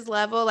Issa's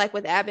level, like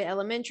with Abbott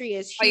Elementary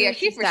is Oh yeah, huge.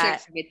 she She's for sure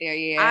got should get there.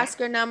 Yeah.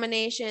 Oscar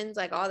nominations,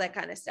 like all that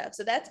kind of stuff.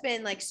 So that's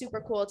been like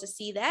super cool to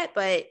see that,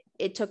 but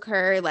it took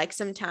her like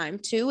some time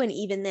too. And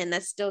even then,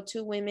 that's still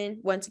two women.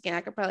 Once again,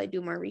 I could probably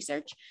do more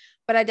research,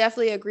 but I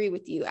definitely agree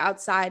with you.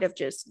 Outside of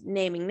just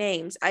naming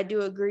names, I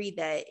do agree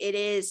that it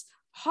is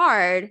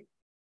hard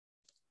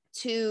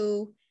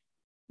to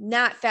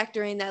not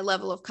factor in that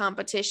level of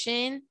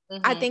competition.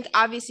 I think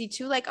obviously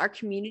too, like our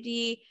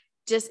community,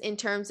 just in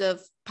terms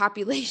of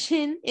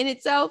population in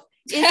itself,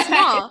 is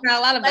small. It's not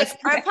a lot of Like us.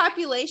 our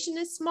population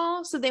is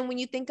small. So then when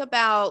you think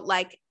about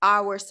like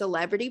our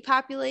celebrity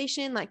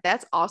population, like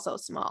that's also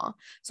small.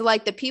 So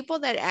like the people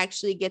that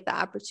actually get the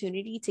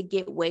opportunity to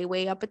get way,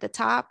 way up at the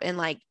top and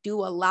like do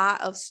a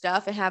lot of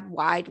stuff and have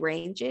wide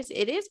ranges,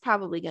 it is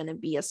probably going to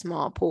be a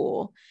small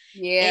pool.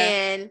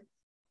 Yeah.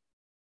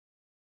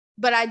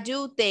 But I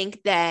do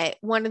think that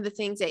one of the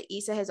things that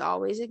Issa has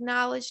always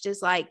acknowledged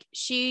is like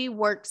she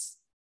works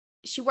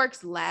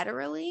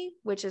laterally,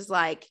 which is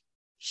like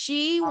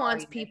she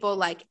wants people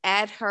like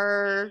at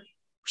her,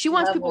 she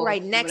wants people Level,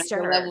 right next to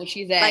the her. level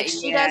she's at. Like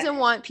she Yeah. doesn't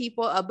want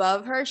people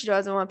above her. She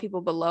doesn't want people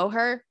below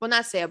her. Well,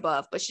 not say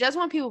above, but she doesn't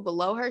want people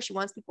below her. She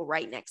wants people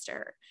right next to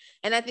her.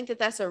 And I think that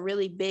that's a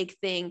really big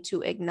thing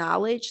to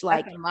acknowledge.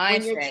 Like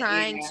when you're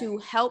trying to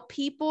help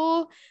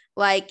people,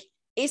 like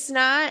it's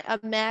not a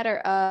matter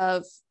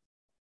of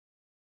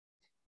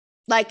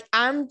like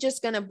I'm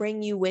just going to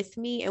bring you with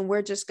me and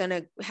we're just going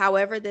to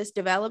however this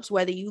develops,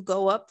 whether you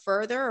go up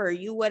further or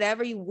you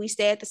whatever we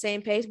stay at the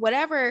same pace,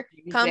 whatever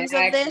comes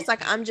of this,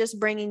 like I'm just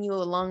bringing you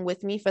along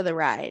with me for the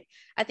ride.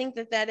 I think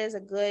that that is a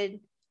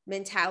good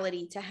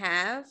mentality to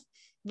have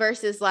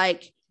versus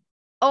like,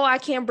 oh, I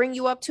can't bring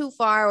you up too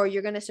far or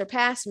you're going to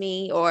surpass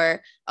me,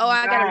 or oh,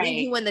 I got to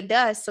leave you in the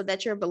dust so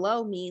that you're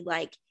below me.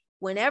 Like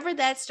whenever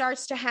that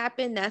starts to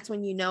happen, that's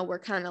when you know we're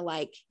kind of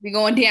like we're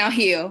going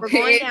downhill. We're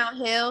going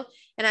downhill.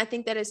 And I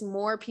think that is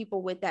more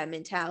people with that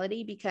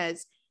mentality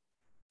because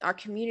our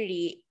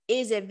community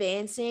is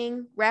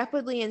advancing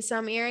rapidly in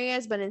some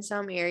areas, but in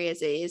some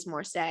areas it is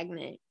more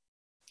stagnant.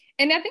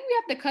 And I think we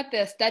have to cut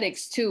the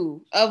aesthetics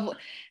too of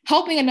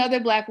helping another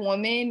Black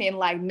woman and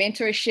like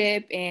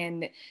mentorship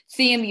and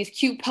seeing these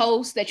cute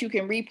posts that you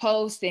can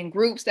repost and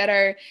groups that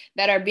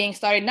are being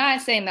started.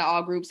 Not saying that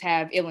all groups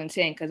have ill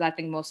intent, because I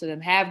think most of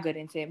them have good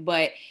intent,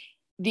 but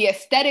the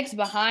aesthetics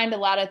behind a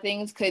lot of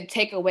things could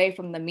take away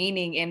from the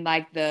meaning and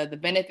like the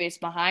benefits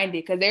behind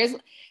it. Because there's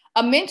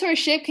a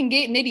mentorship can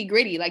get nitty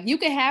gritty. Like you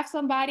can have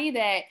somebody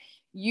that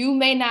you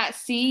may not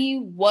see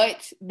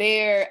what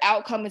their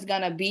outcome is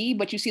going to be,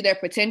 but you see their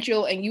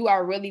potential and you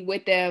are really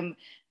with them,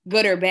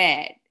 good or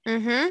bad.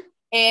 Mm-hmm.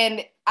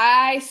 And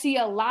I see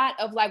a lot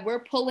of like,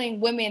 we're pulling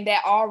women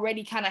that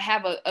already kind of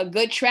have a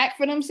good track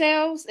for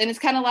themselves. And it's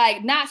kind of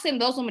like, not saying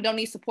those women don't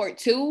need support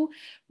too,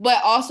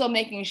 but also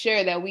making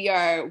sure that we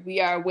are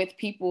with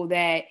people,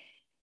 that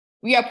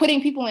we are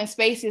putting people in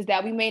spaces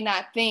that we may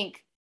not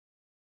think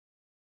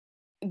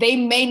they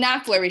may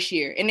not flourish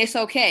here, and it's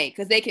okay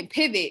because they can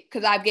pivot.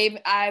 Because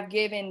I've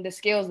given the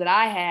skills that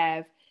I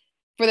have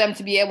for them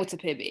to be able to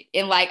pivot,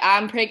 and like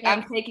I'm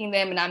taking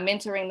them and I'm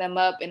mentoring them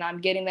up, and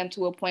I'm getting them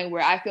to a point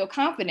where I feel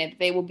confident that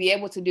they will be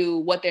able to do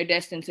what they're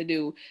destined to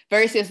do.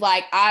 Versus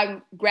like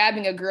I'm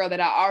grabbing a girl that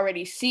I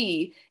already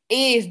see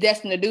is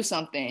destined to do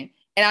something,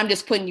 and I'm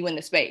just putting you in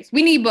the space.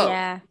 We need both.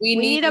 Yeah, we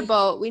need a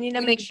both. We need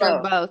a mixture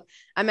of both.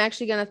 I'm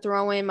actually gonna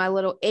throw in my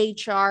little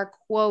HR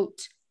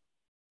quote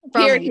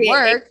from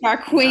work. HR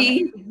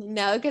queen.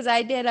 No, because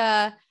I did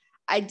a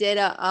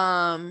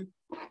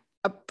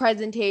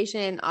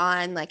presentation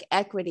on like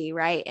equity,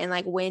 right? And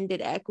like when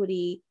did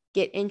equity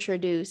get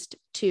introduced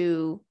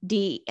to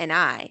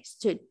D&I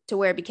to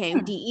where it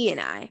became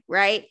DE&I,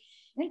 right?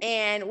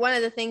 And one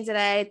of the things that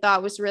I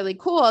thought was really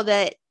cool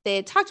that they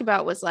had talked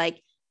about was like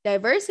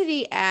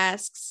diversity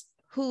asks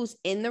who's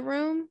in the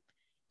room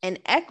and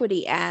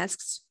equity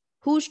asks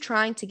who's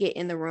trying to get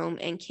in the room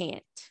and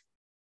can't.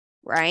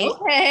 Right.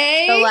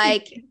 Okay. So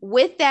like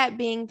with that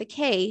being the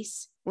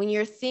case, when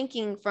you're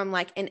thinking from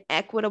like an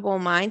equitable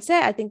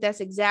mindset, I think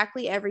that's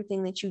exactly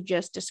everything that you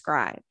just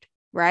described.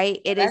 right?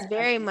 It is That's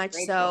very actually much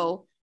great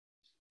so,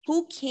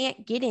 who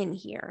can't get in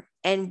here?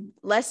 And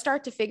let's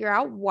start to figure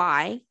out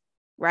why,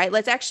 right?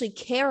 Let's actually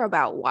care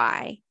about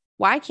why.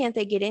 Why can't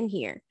they get in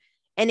here?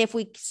 And if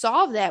we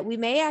solve that, we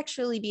may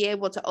actually be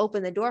able to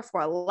open the door for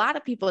a lot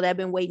of people that have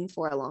been waiting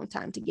for a long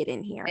time to get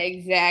in here.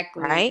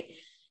 Exactly. Right.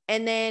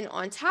 And then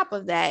on top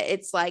of that,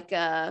 it's like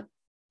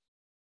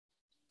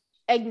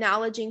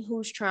acknowledging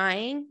who's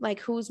trying,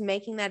 like who's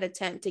making that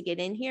attempt to get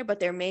in here,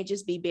 but there may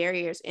just be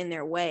barriers in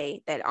their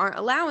way that aren't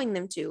allowing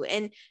them to.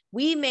 And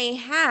we may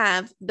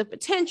have the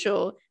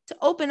potential to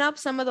open up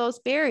some of those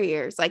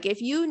barriers. Like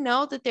if you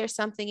know that there's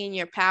something in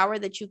your power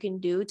that you can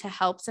do to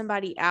help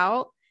somebody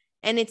out,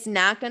 and it's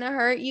not going to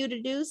hurt you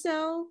to do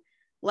so.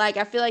 Like,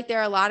 I feel like there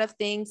are a lot of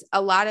things,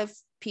 a lot of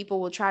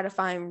people will try to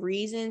find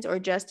reasons or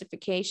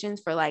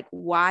justifications for like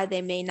why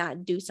they may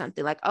not do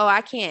something, like, oh, I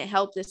can't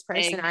help this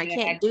person, or I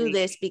can't do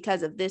this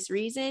because of this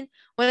reason,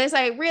 when it's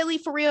like, really,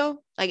 for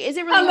real? Like, is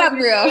it really not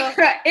real?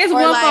 It's or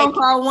one like, phone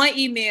call, one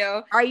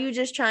email. Are you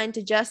just trying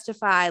to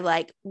justify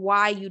like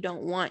why you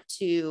don't want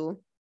to?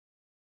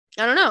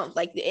 I don't know,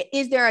 like,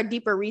 is there a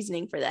deeper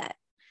reasoning for that?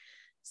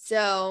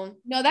 So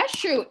no, that's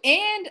true.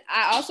 And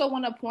I also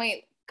want to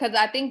point, because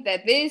I think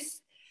that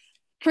this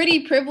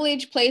pretty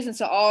privilege plays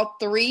into all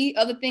three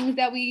of the things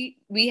that we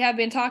have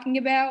been talking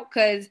about,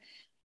 because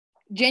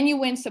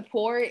genuine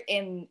support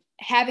and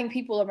having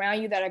people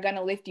around you that are going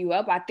to lift you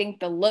up, I think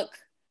the look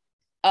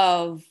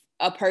of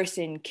a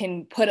person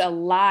can put a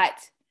lot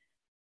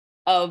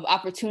of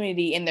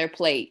opportunity in their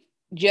plate,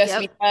 just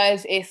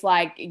because it's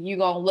like, you're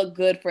going to look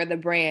good for the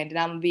brand and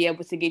I'm going to be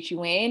able to get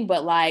you in.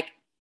 But like,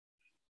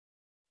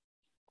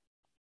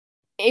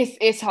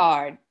 it's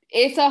hard.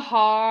 It's a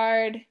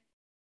hard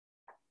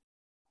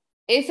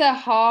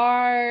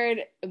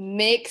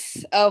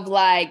mix of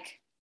like,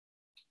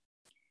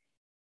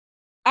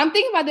 I'm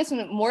thinking about this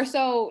one more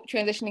so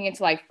transitioning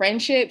into like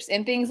friendships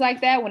and things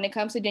like that when it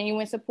comes to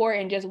genuine support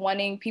and just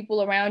wanting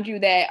people around you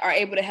that are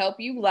able to help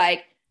you.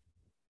 Like,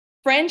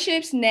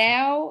 friendships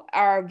now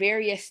are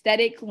very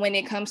aesthetic when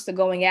it comes to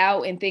going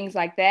out and things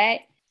like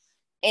that.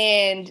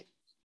 And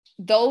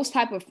those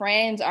type of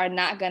friends are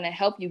not going to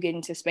help you get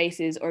into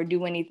spaces or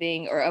do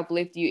anything or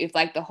uplift you if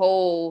like the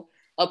whole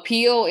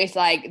appeal is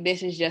like,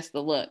 this is just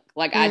the look.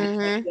 Like, I just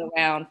want you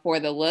around for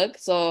the look.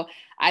 So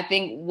I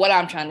think what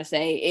I'm trying to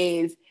say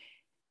is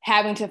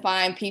having to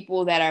find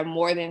people that are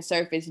more than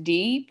surface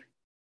deep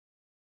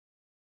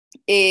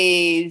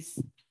is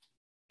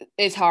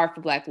hard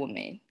for Black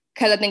women.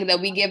 Because I think that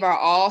we give our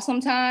all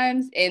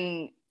sometimes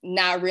and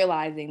not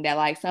realizing that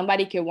like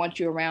somebody could want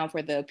you around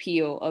for the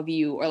appeal of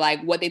you, or like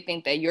what they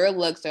think that your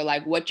looks are,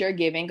 like what you're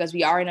giving, because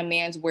we are in a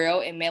man's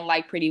world and men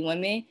like pretty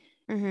women.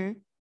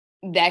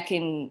 That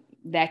can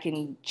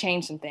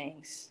change some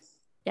things.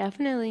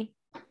 Definitely.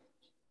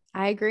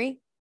 I agree.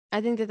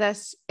 I think that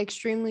that's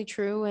extremely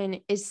true.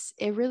 And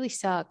it really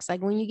sucks.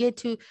 Like when you get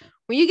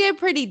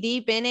pretty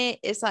deep in it,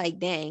 it's like,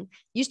 dang,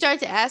 you start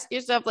to ask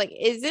yourself, like,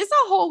 is this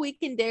a hole we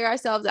can dig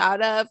ourselves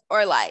out of?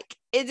 Or like,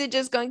 is it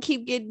just going to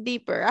keep getting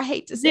deeper? I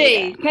hate to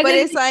say that, but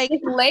it's like,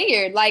 it's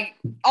layered. Like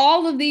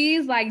all of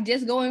these, like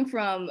just going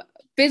from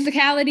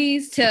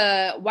physicalities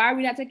to why are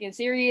we not taking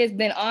serious,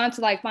 then on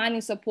to like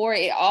finding support.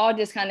 It all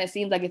just kind of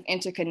seems like it's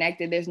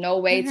interconnected. There's no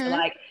way to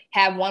like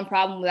have one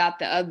problem without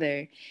the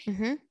other.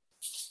 And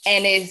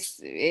it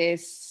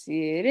is.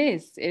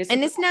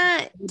 And it's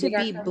not to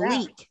be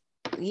bleak.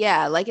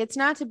 Yeah, like it's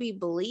not to be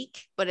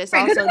bleak, but it's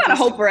right, also not a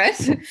hope for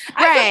us. Right.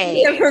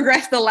 I have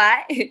progressed a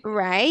lot.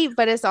 Right.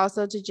 But it's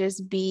also to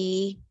just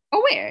be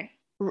aware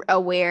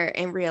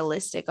and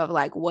realistic of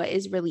like what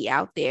is really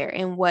out there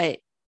and what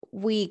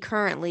we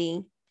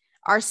currently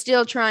are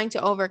still trying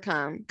to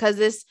overcome. Because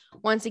this,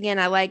 once again,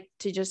 I like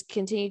to just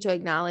continue to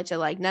acknowledge that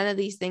like none of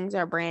these things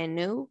are brand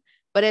new,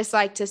 but it's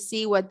like to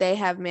see what they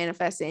have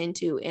manifested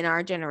into in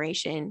our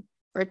generation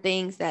for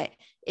things that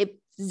it's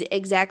the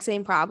exact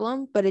same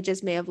problem, but it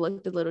just may have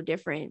looked a little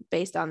different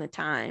based on the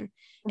time.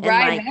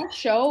 Right. And that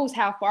shows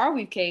how far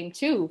we've came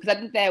too. Because I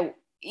think that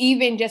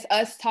even just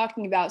us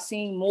talking about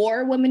seeing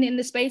more women in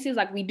the spaces,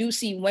 like we do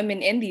see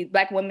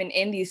Black women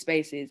in these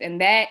spaces,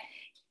 and that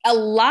a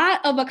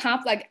lot of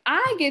like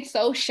I get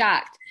so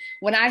shocked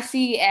when I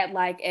see at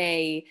like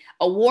a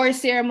award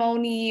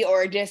ceremony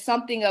or just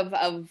something of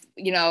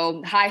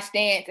high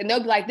stance, and they'll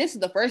be like, this is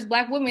the first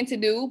Black woman to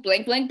do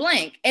blank, blank,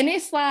 blank. And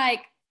it's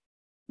like,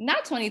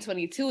 not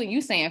 2022 and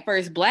you saying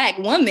first Black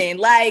woman,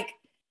 like,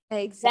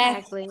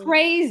 exactly. That's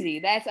crazy.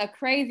 That's a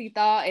crazy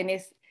thought. And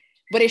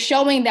but it's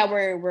showing that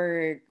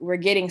we're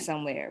getting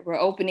somewhere. We're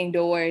opening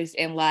doors,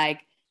 and like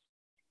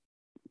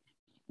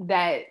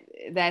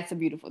that's a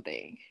beautiful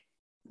thing.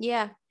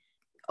 Yeah.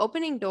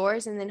 Opening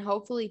doors, and then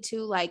hopefully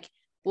too, like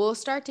we'll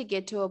start to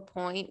get to a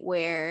point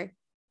where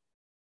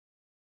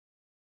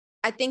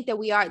I think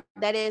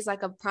that is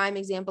like a prime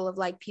example of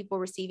like people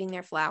receiving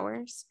their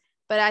flowers.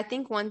 But I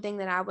think one thing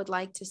that I would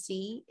like to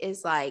see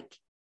is like,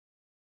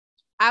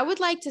 I would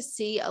like to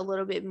see a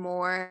little bit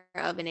more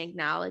of an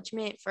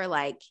acknowledgement for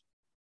like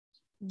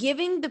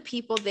giving the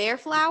people their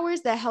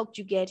flowers that helped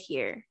you get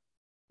here.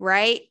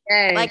 Right.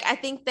 Yes. Like, I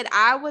think that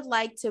I would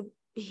like to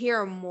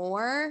hear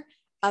more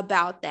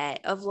about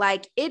that, of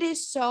like, it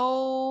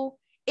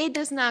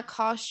does not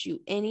cost you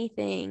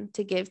anything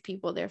to give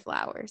people their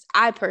flowers.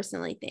 I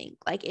personally think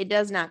like it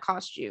does not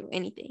cost you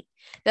anything.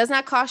 It does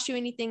not cost you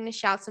anything to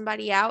shout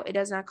somebody out. It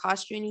does not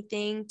cost you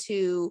anything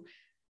to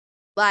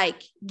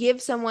like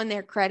give someone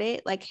their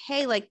credit. Like,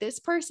 hey, like this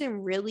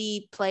person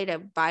really played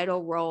a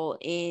vital role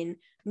in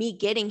me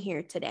getting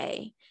here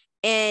today.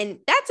 And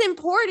that's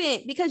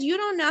important because you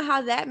don't know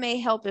how that may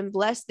help and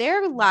bless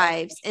their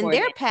lives and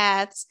their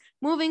paths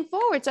moving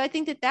forward. So I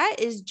think that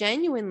is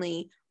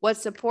genuinely what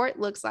support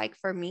looks like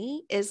for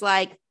me, is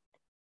like,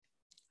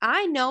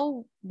 I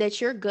know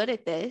that you're good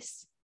at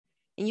this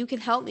and you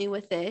can help me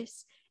with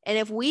this. And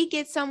if we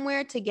get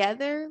somewhere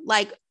together,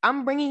 like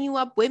I'm bringing you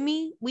up with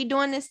me, we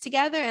doing this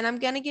together, and I'm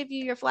going to give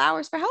you your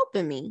flowers for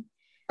helping me.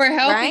 For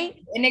helping. Right?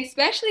 And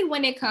especially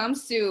when it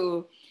comes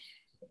to,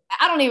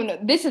 I don't even know,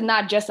 this is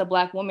not just a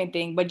Black woman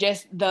thing, but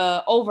just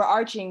the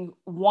overarching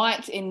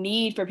want and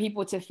need for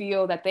people to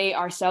feel that they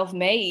are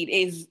self-made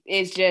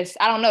is just,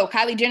 I don't know.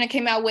 Kylie Jenner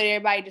came out with it,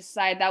 everybody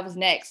decided that was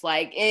next.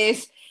 Like,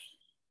 it's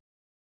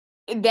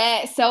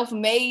that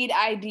self-made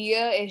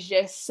idea is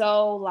just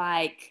so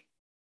like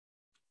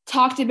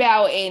talked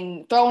about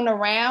and thrown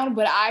around,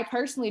 but I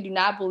personally do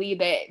not believe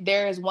that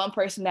there is one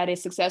person that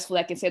is successful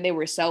that can say they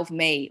were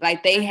self-made.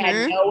 Like they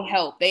had no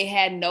help, they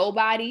had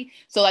nobody.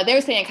 So like they were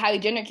saying Kylie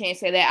Jenner can't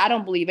say that. I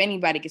don't believe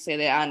anybody can say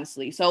that,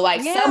 honestly. So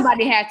like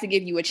somebody had to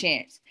give you a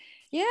chance.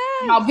 Yeah,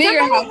 how big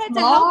or how had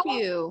small, to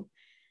help you.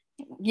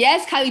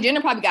 Yes, Kylie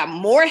Jenner probably got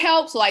more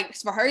help. So like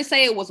for her to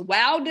say it was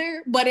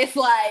Wilder, but it's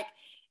like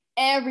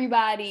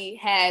everybody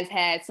has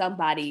had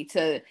somebody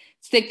to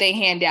stick their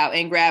hand out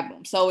and grab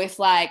them. So it's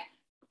like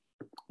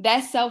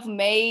that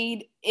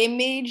self-made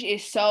image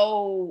is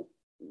so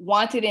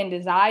wanted and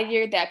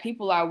desired that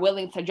people are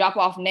willing to drop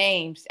off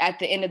names at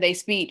the end of their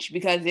speech,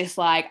 because it's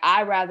like,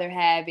 I'd rather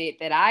have it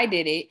that I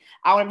did it.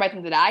 I want to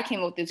think that I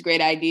came up with this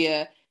great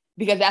idea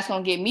because that's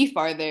going to get me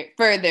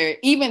further,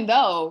 even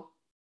though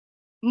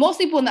most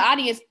people in the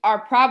audience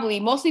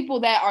most people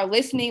that are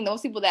listening,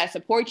 most people that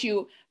support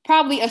you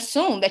probably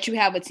assume that you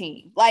have a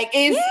team. Like,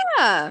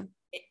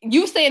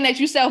 you saying that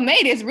you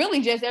self-made is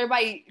really just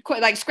everybody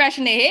like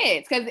scratching their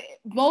heads, because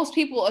most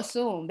people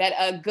assume that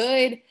a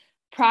good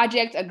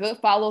project, a good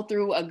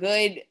follow-through, a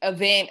good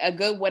event, a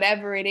good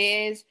whatever it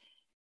is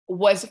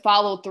was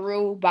followed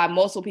through by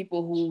multiple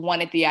people who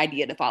wanted the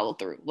idea to follow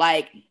through.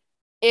 Like,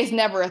 it's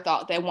never a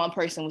thought that one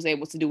person was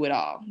able to do it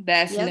all.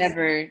 That's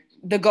never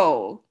the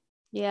goal.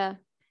 Yeah.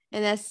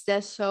 And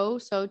that's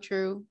so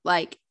true.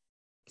 Like,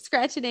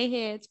 scratching their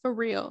heads for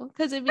real,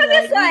 because it'd be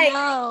like,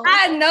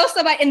 I know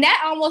somebody, and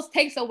that almost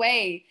takes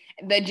away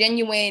the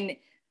genuine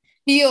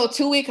feel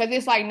to it, because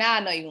it's like, nah, I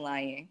know you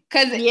lying,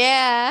 because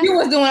you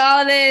was doing all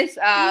of this.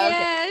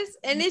 Yes.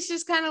 Okay. And it's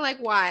just kind of like,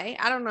 why?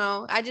 I don't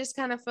know. I just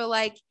kind of feel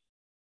like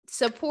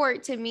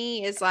support to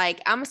me is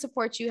like, I'm gonna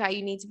support you how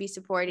you need to be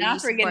supported.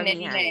 Not forgetting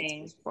any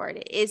names.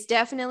 It's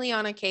definitely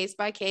on a case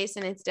by case,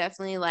 and it's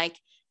definitely like,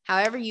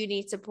 however you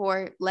need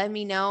support, let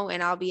me know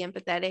and I'll be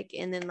empathetic,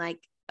 and then like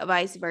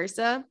vice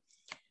versa.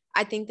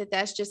 I think that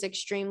that's just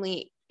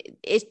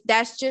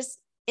that's just,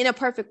 in a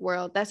perfect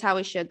world, that's how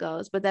it should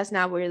go, but that's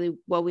not really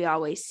what we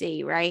always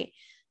see, right?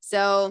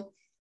 So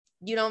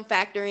you don't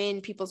factor in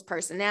people's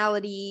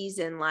personalities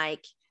and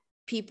like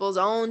people's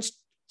own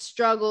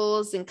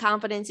struggles and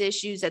confidence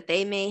issues that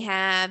they may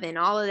have, and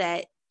all of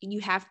that.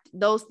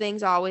 Those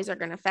things always are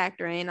going to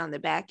factor in on the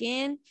back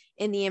end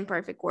in the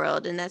imperfect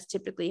world, and that's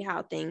typically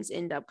how things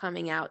end up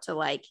coming out to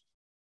like,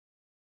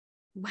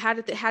 how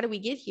do we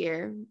get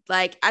here?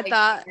 Like, I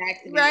thought,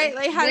 right?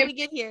 Like, how did we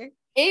get here?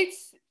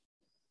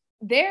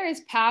 There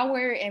is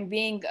power in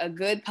being a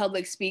good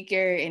public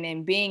speaker and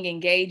in being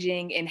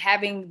engaging and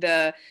having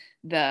the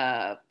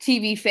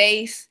TV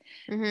face.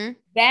 Mm-hmm.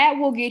 That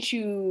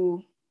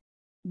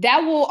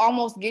will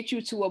almost get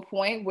you to a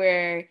point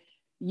where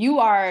you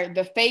are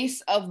the face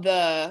of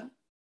the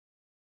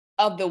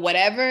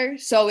whatever.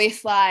 So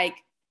it's like,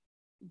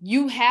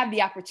 you have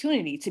the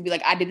opportunity to be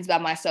like, I did this by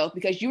myself,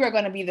 because you are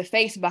going to be the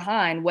face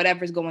behind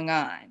whatever's going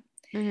on.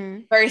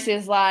 Mm-hmm.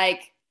 Versus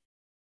like,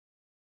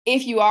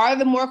 if you are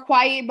the more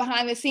quiet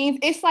behind the scenes,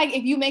 it's like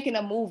if you making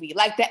a movie,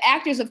 like the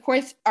actors, of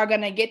course, are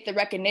going to get the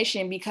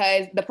recognition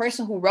because the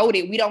person who wrote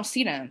it, we don't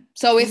see them.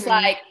 So it's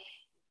like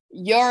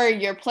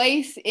your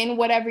place in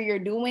whatever you're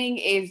doing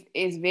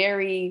is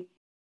very,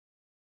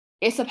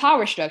 it's a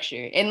power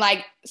structure, and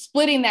like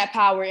splitting that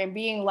power and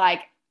being like,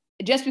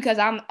 just because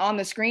I'm on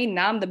the screen and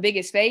I'm the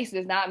biggest face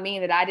does not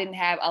mean that I didn't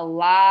have a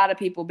lot of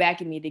people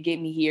backing me to get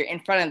me here in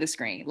front of the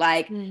screen.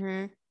 Like,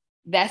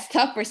 that's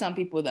tough for some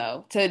people,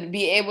 though, to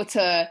be able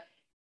to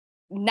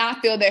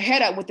not fill their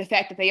head up with the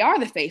fact that they are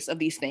the face of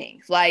these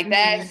things. Like,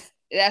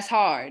 that's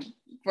hard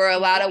for a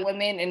lot of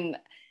women and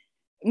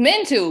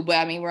men too. But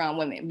I mean, we're on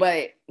women,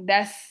 but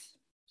that's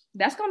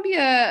going to be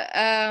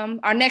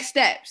our next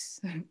steps.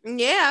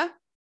 Yeah.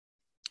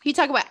 You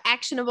talk about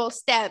actionable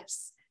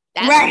steps.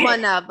 That's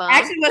one of them.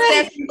 Actionable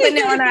steps we're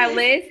putting on our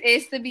list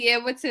is to be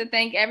able to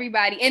thank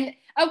everybody. And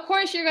of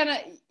course, you're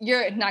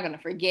not going to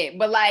forget,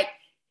 but like,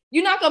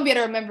 you're not gonna be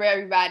able to remember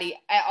everybody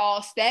at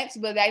all steps,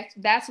 but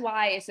that's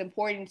why it's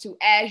important to,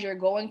 as you're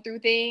going through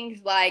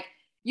things, like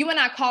you might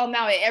not call them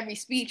out at every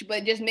speech,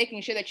 but just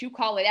making sure that you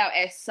call it out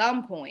at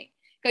some point.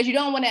 Because you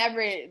don't want to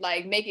ever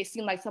like make it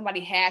seem like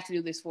somebody has to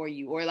do this for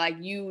you or like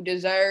you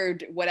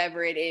deserved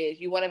whatever it is.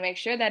 You want to make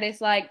sure that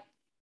it's like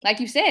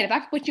you said, if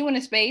I could put you in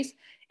a space,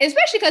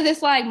 especially because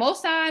it's like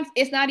most times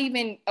it's not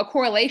even a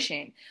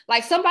correlation.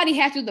 Like somebody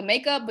has to do the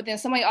makeup, but then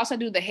somebody also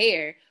do the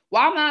hair.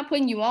 Why am I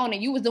putting you on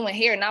and you was doing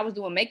hair and I was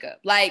doing makeup?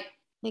 Like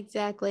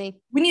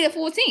exactly. We need a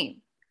full team.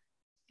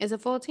 It's a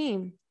full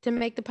team to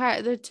make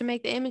to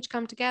make the image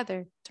come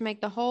together, to make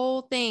the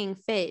whole thing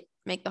fit,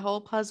 make the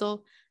whole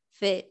puzzle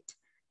fit.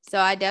 So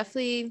I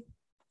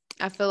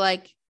feel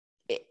like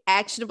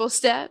actionable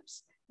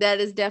steps,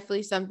 that is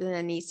definitely something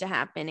that needs to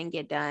happen and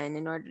get done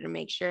in order to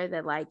make sure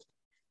that like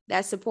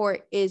that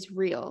support is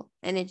real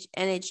and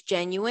it's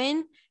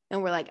genuine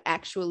and we're like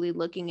actually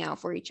looking out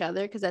for each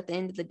other. Because at the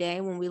end of the day,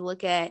 when we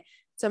look at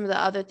some of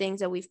the other things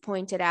that we've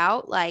pointed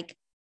out, like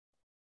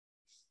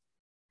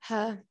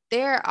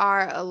there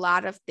are a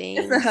lot of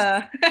things.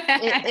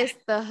 It's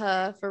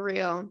the for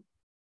real.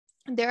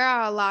 There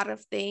are a lot of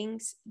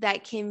things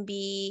that can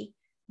be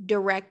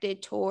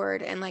directed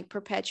toward and like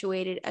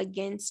perpetuated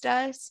against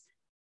us,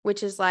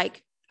 which is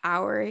like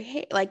our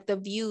like the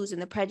views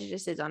and the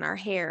prejudices on our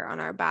hair, on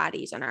our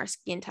bodies, on our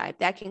skin type,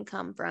 that can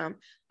come from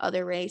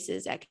other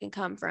races, that can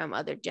come from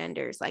other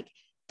genders. Like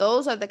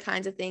those are the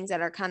kinds of things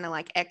that are kind of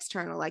like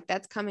external, like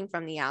that's coming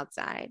from the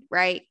outside,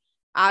 right?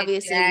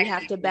 Obviously we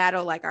have to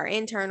battle like our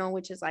internal,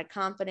 which is like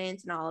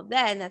confidence and all of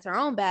that, and that's our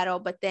own battle.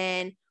 But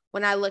then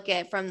when I look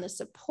at from the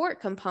support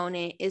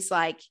component, it's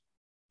like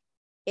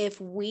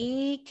if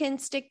we can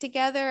stick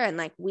together and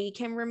like we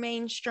can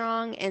remain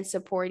strong and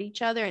support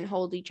each other and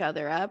hold each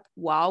other up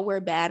while we're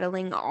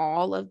battling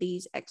all of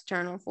these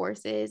external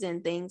forces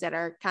and things that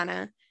are kind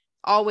of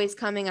always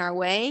coming our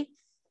way,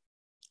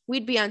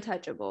 we'd be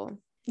untouchable.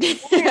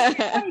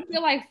 I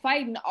feel like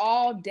fighting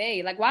all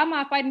day. Like, why am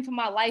I fighting for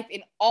my life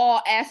in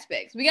all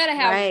aspects? We gotta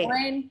have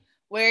one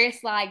where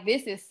it's like,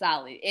 this is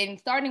solid. And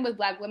starting with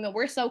Black women,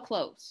 we're so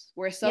close.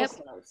 We're so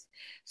close.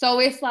 So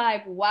it's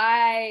like,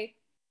 why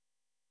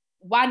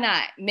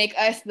not make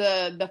us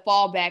the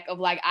fallback of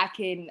like, I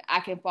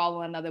can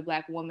follow another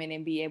Black woman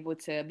and be able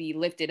to be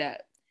lifted up.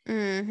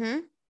 Mm-hmm.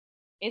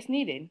 It's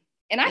needed.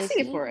 And I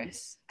see it for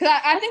us. Because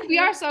I think we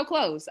are so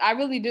close. I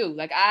really do.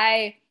 Like,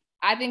 I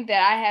think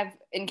that I have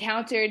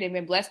encountered and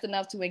been blessed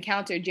enough to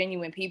encounter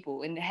genuine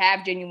people and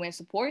have genuine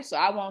support. So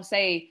I won't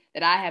say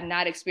that I have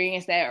not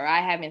experienced that or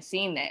I haven't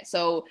seen that.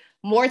 So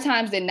more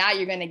times than not,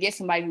 you're going to get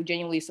somebody who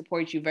genuinely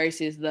supports you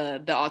versus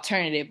the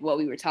alternative, what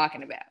we were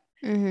talking about.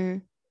 Mm-hmm.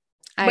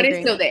 But it's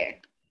still there.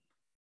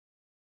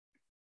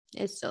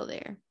 It's still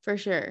there for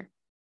sure.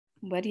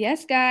 But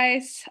yes,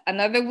 guys,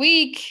 another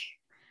week.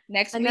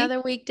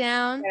 Another week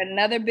down.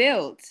 Another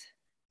build.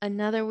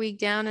 Another week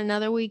down,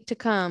 another week to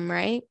come,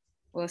 right?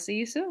 We'll see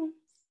you soon.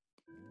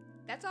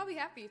 That's all we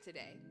have for you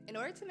today. In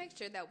order to make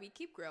sure that we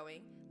keep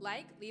growing,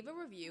 like, leave a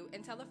review,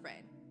 and tell a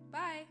friend.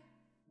 Bye.